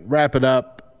can, wrap it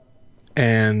up,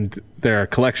 and there are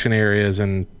collection areas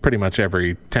in pretty much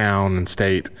every town and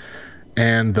state.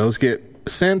 And those get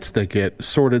sent, they get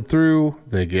sorted through,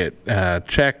 they get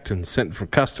checked and sent for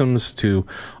customs to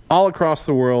all across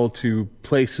the world to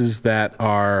places that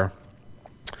are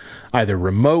either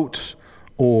remote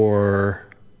or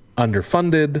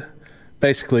underfunded,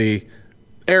 basically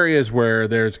areas where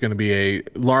there's going to be a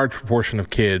large proportion of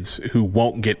kids who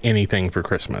won't get anything for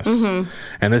Christmas.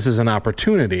 And this is an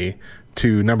opportunity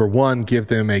to, number one, give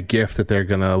them a gift that they're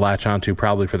going to latch onto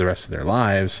probably for the rest of their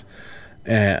lives,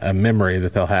 a memory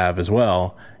that they'll have as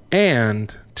well,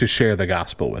 and to share the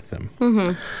gospel with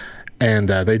them. And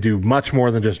they do much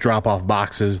more than just drop off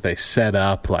boxes. They set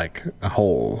up like a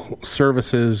whole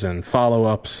services and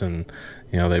follow-ups, and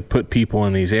they put people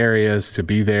in these areas to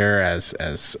be there as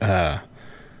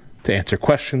to answer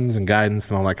questions and guidance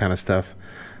and all that kind of stuff.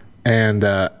 And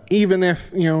even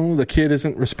if, the kid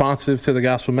isn't responsive to the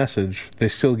gospel message, they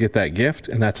still get that gift,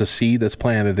 and that's a seed that's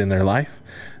planted in their life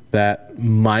that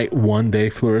might one day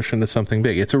flourish into something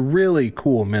big. It's a really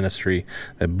cool ministry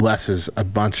that blesses a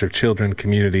bunch of children,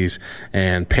 communities,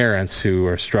 and parents who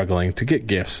are struggling to get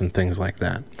gifts and things like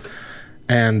that.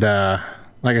 And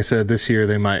like I said, this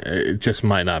year it just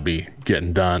might not be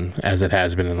getting done as it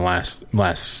has been in the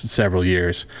last several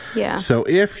years. Yeah. So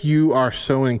if you are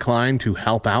so inclined to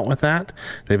help out with that,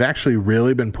 they've actually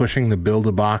really been pushing the Build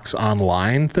a Box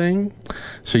online thing.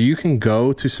 So you can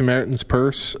go to Samaritan's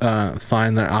Purse,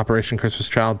 find the Operation Christmas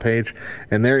Child page,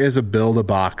 and there is a Build a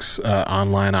Box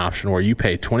online option where you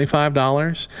pay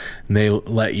 $25, and they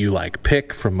let you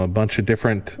pick from a bunch of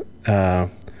different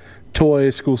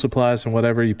toys, school supplies, and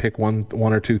whatever. You pick one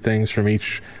or two things from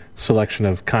each selection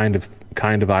of kind of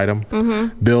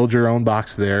item. Build your own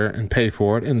box there and pay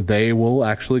for it, and they will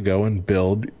actually go and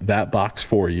build that box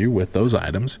for you with those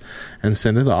items and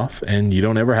send it off. And you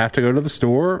don't ever have to go to the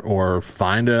store or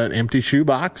find an empty shoe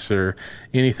box or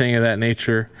anything of that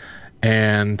nature.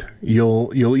 And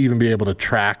you'll even be able to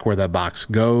track where that box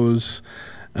goes.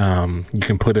 You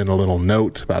can put in a little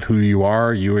note about who you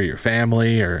are, you or your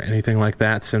family, or anything like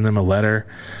that. Send them a letter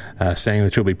saying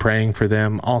that you'll be praying for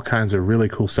them. All kinds of really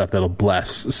cool stuff that'll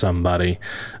bless somebody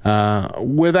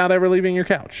without ever leaving your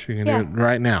couch. You can do it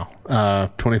right now.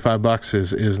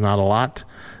 $25 is not a lot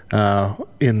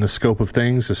in the scope of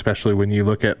things, especially when you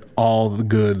look at all the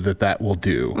good that will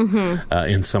do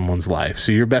in someone's life.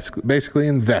 So you're basically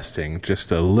investing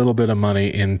just a little bit of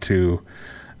money into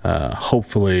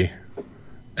hopefully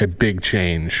a big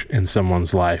change in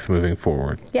someone's life moving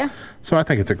forward. Yeah. So I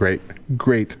think it's a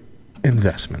great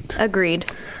investment. Agreed.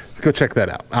 Go check that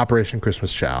out. Operation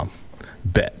Christmas Child.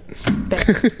 Bet.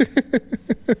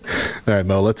 All right,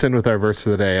 Mo, let's end with our verse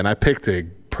of the day. And I picked a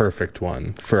perfect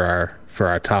one for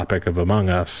our topic of Among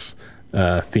Us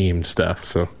themed stuff.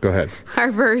 So go ahead.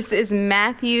 Our verse is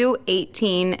Matthew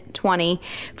 18:20.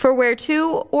 For where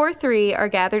 2 or 3 are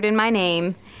gathered in my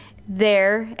name,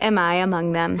 there am I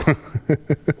among them.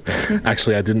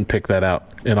 Actually, I didn't pick that out.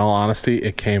 In all honesty,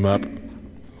 it came up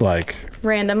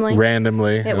randomly. It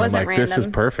wasn't random. This is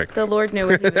perfect. The Lord knew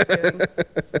what he was doing.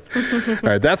 All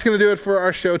right, that's going to do it for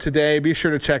our show today. Be sure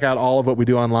to check out all of what we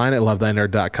do online at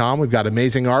lovethynerd.com. We've got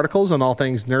amazing articles on all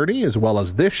things nerdy, as well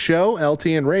as this show,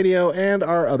 LTN Radio, and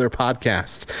our other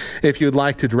podcasts. If you'd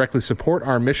like to directly support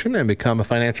our mission and become a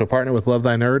financial partner with Love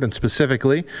Thy Nerd, and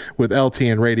specifically with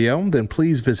LTN Radio, then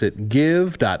please visit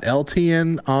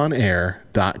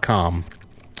give.ltnonair.com.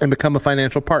 and become a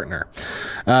financial partner.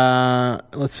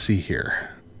 Let's see here.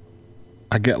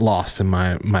 I get lost in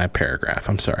my paragraph.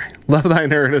 I'm sorry. Love Thy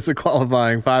Nerd is a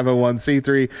qualifying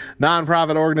 501c3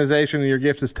 nonprofit organization, and your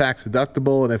gift is tax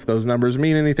deductible. And if those numbers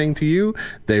mean anything to you,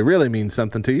 they really mean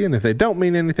something to you. And if they don't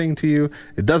mean anything to you,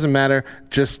 it doesn't matter.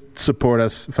 Just support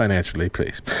us financially,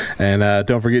 please. And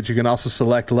don't forget, you can also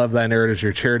select Love Thy Nerd as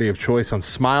your charity of choice on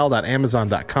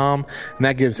smile.amazon.com. And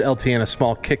that gives LTN a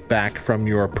small kickback from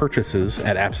your purchases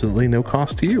at absolutely no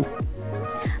cost to you.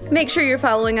 Make sure you're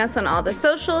following us on all the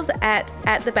socials at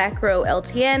the Back Row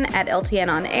LTN, at LTN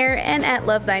On Air, and at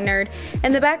Love Thy Nerd.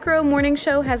 And the Back Row Morning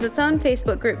Show has its own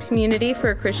Facebook group community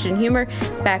for Christian humor,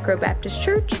 Back Row Baptist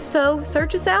Church. So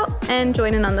search us out and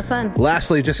join in on the fun.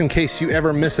 Lastly, just in case you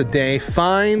ever miss a day,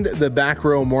 find the Back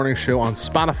Row Morning Show on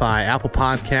Spotify, Apple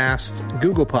Podcasts,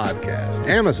 Google Podcasts,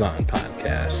 Amazon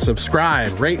Podcasts.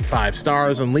 Subscribe, rate 5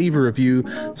 stars, and leave a review,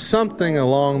 something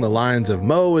along the lines of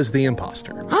Mo is the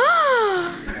imposter.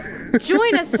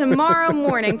 Join us tomorrow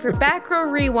morning for Back Row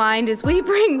Rewind as we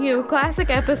bring you a classic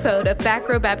episode of Back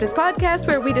Row Baptist Podcast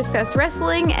where we discuss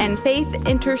wrestling and faith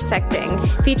intersecting,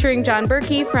 featuring John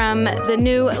Berkey from the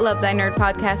new Love Thy Nerd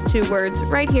podcast, 2 Words,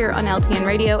 right here on LTN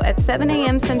Radio at 7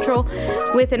 a.m. Central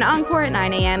with an encore at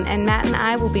 9 a.m. And Matt and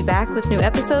I will be back with new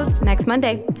episodes next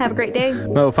Monday. Have a great day.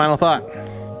 Mo, final thought.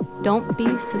 Don't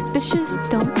be suspicious.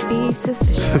 Don't be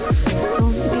suspicious.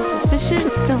 Don't be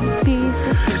suspicious. Don't be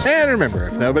suspicious. And remember,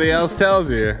 if nobody else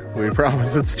tells you, we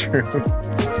promise it's true.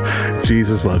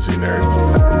 Jesus loves you, nerd.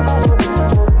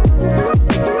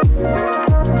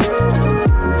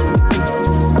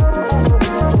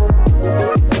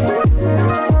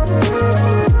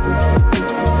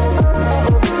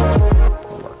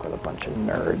 Work with a bunch of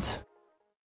nerds.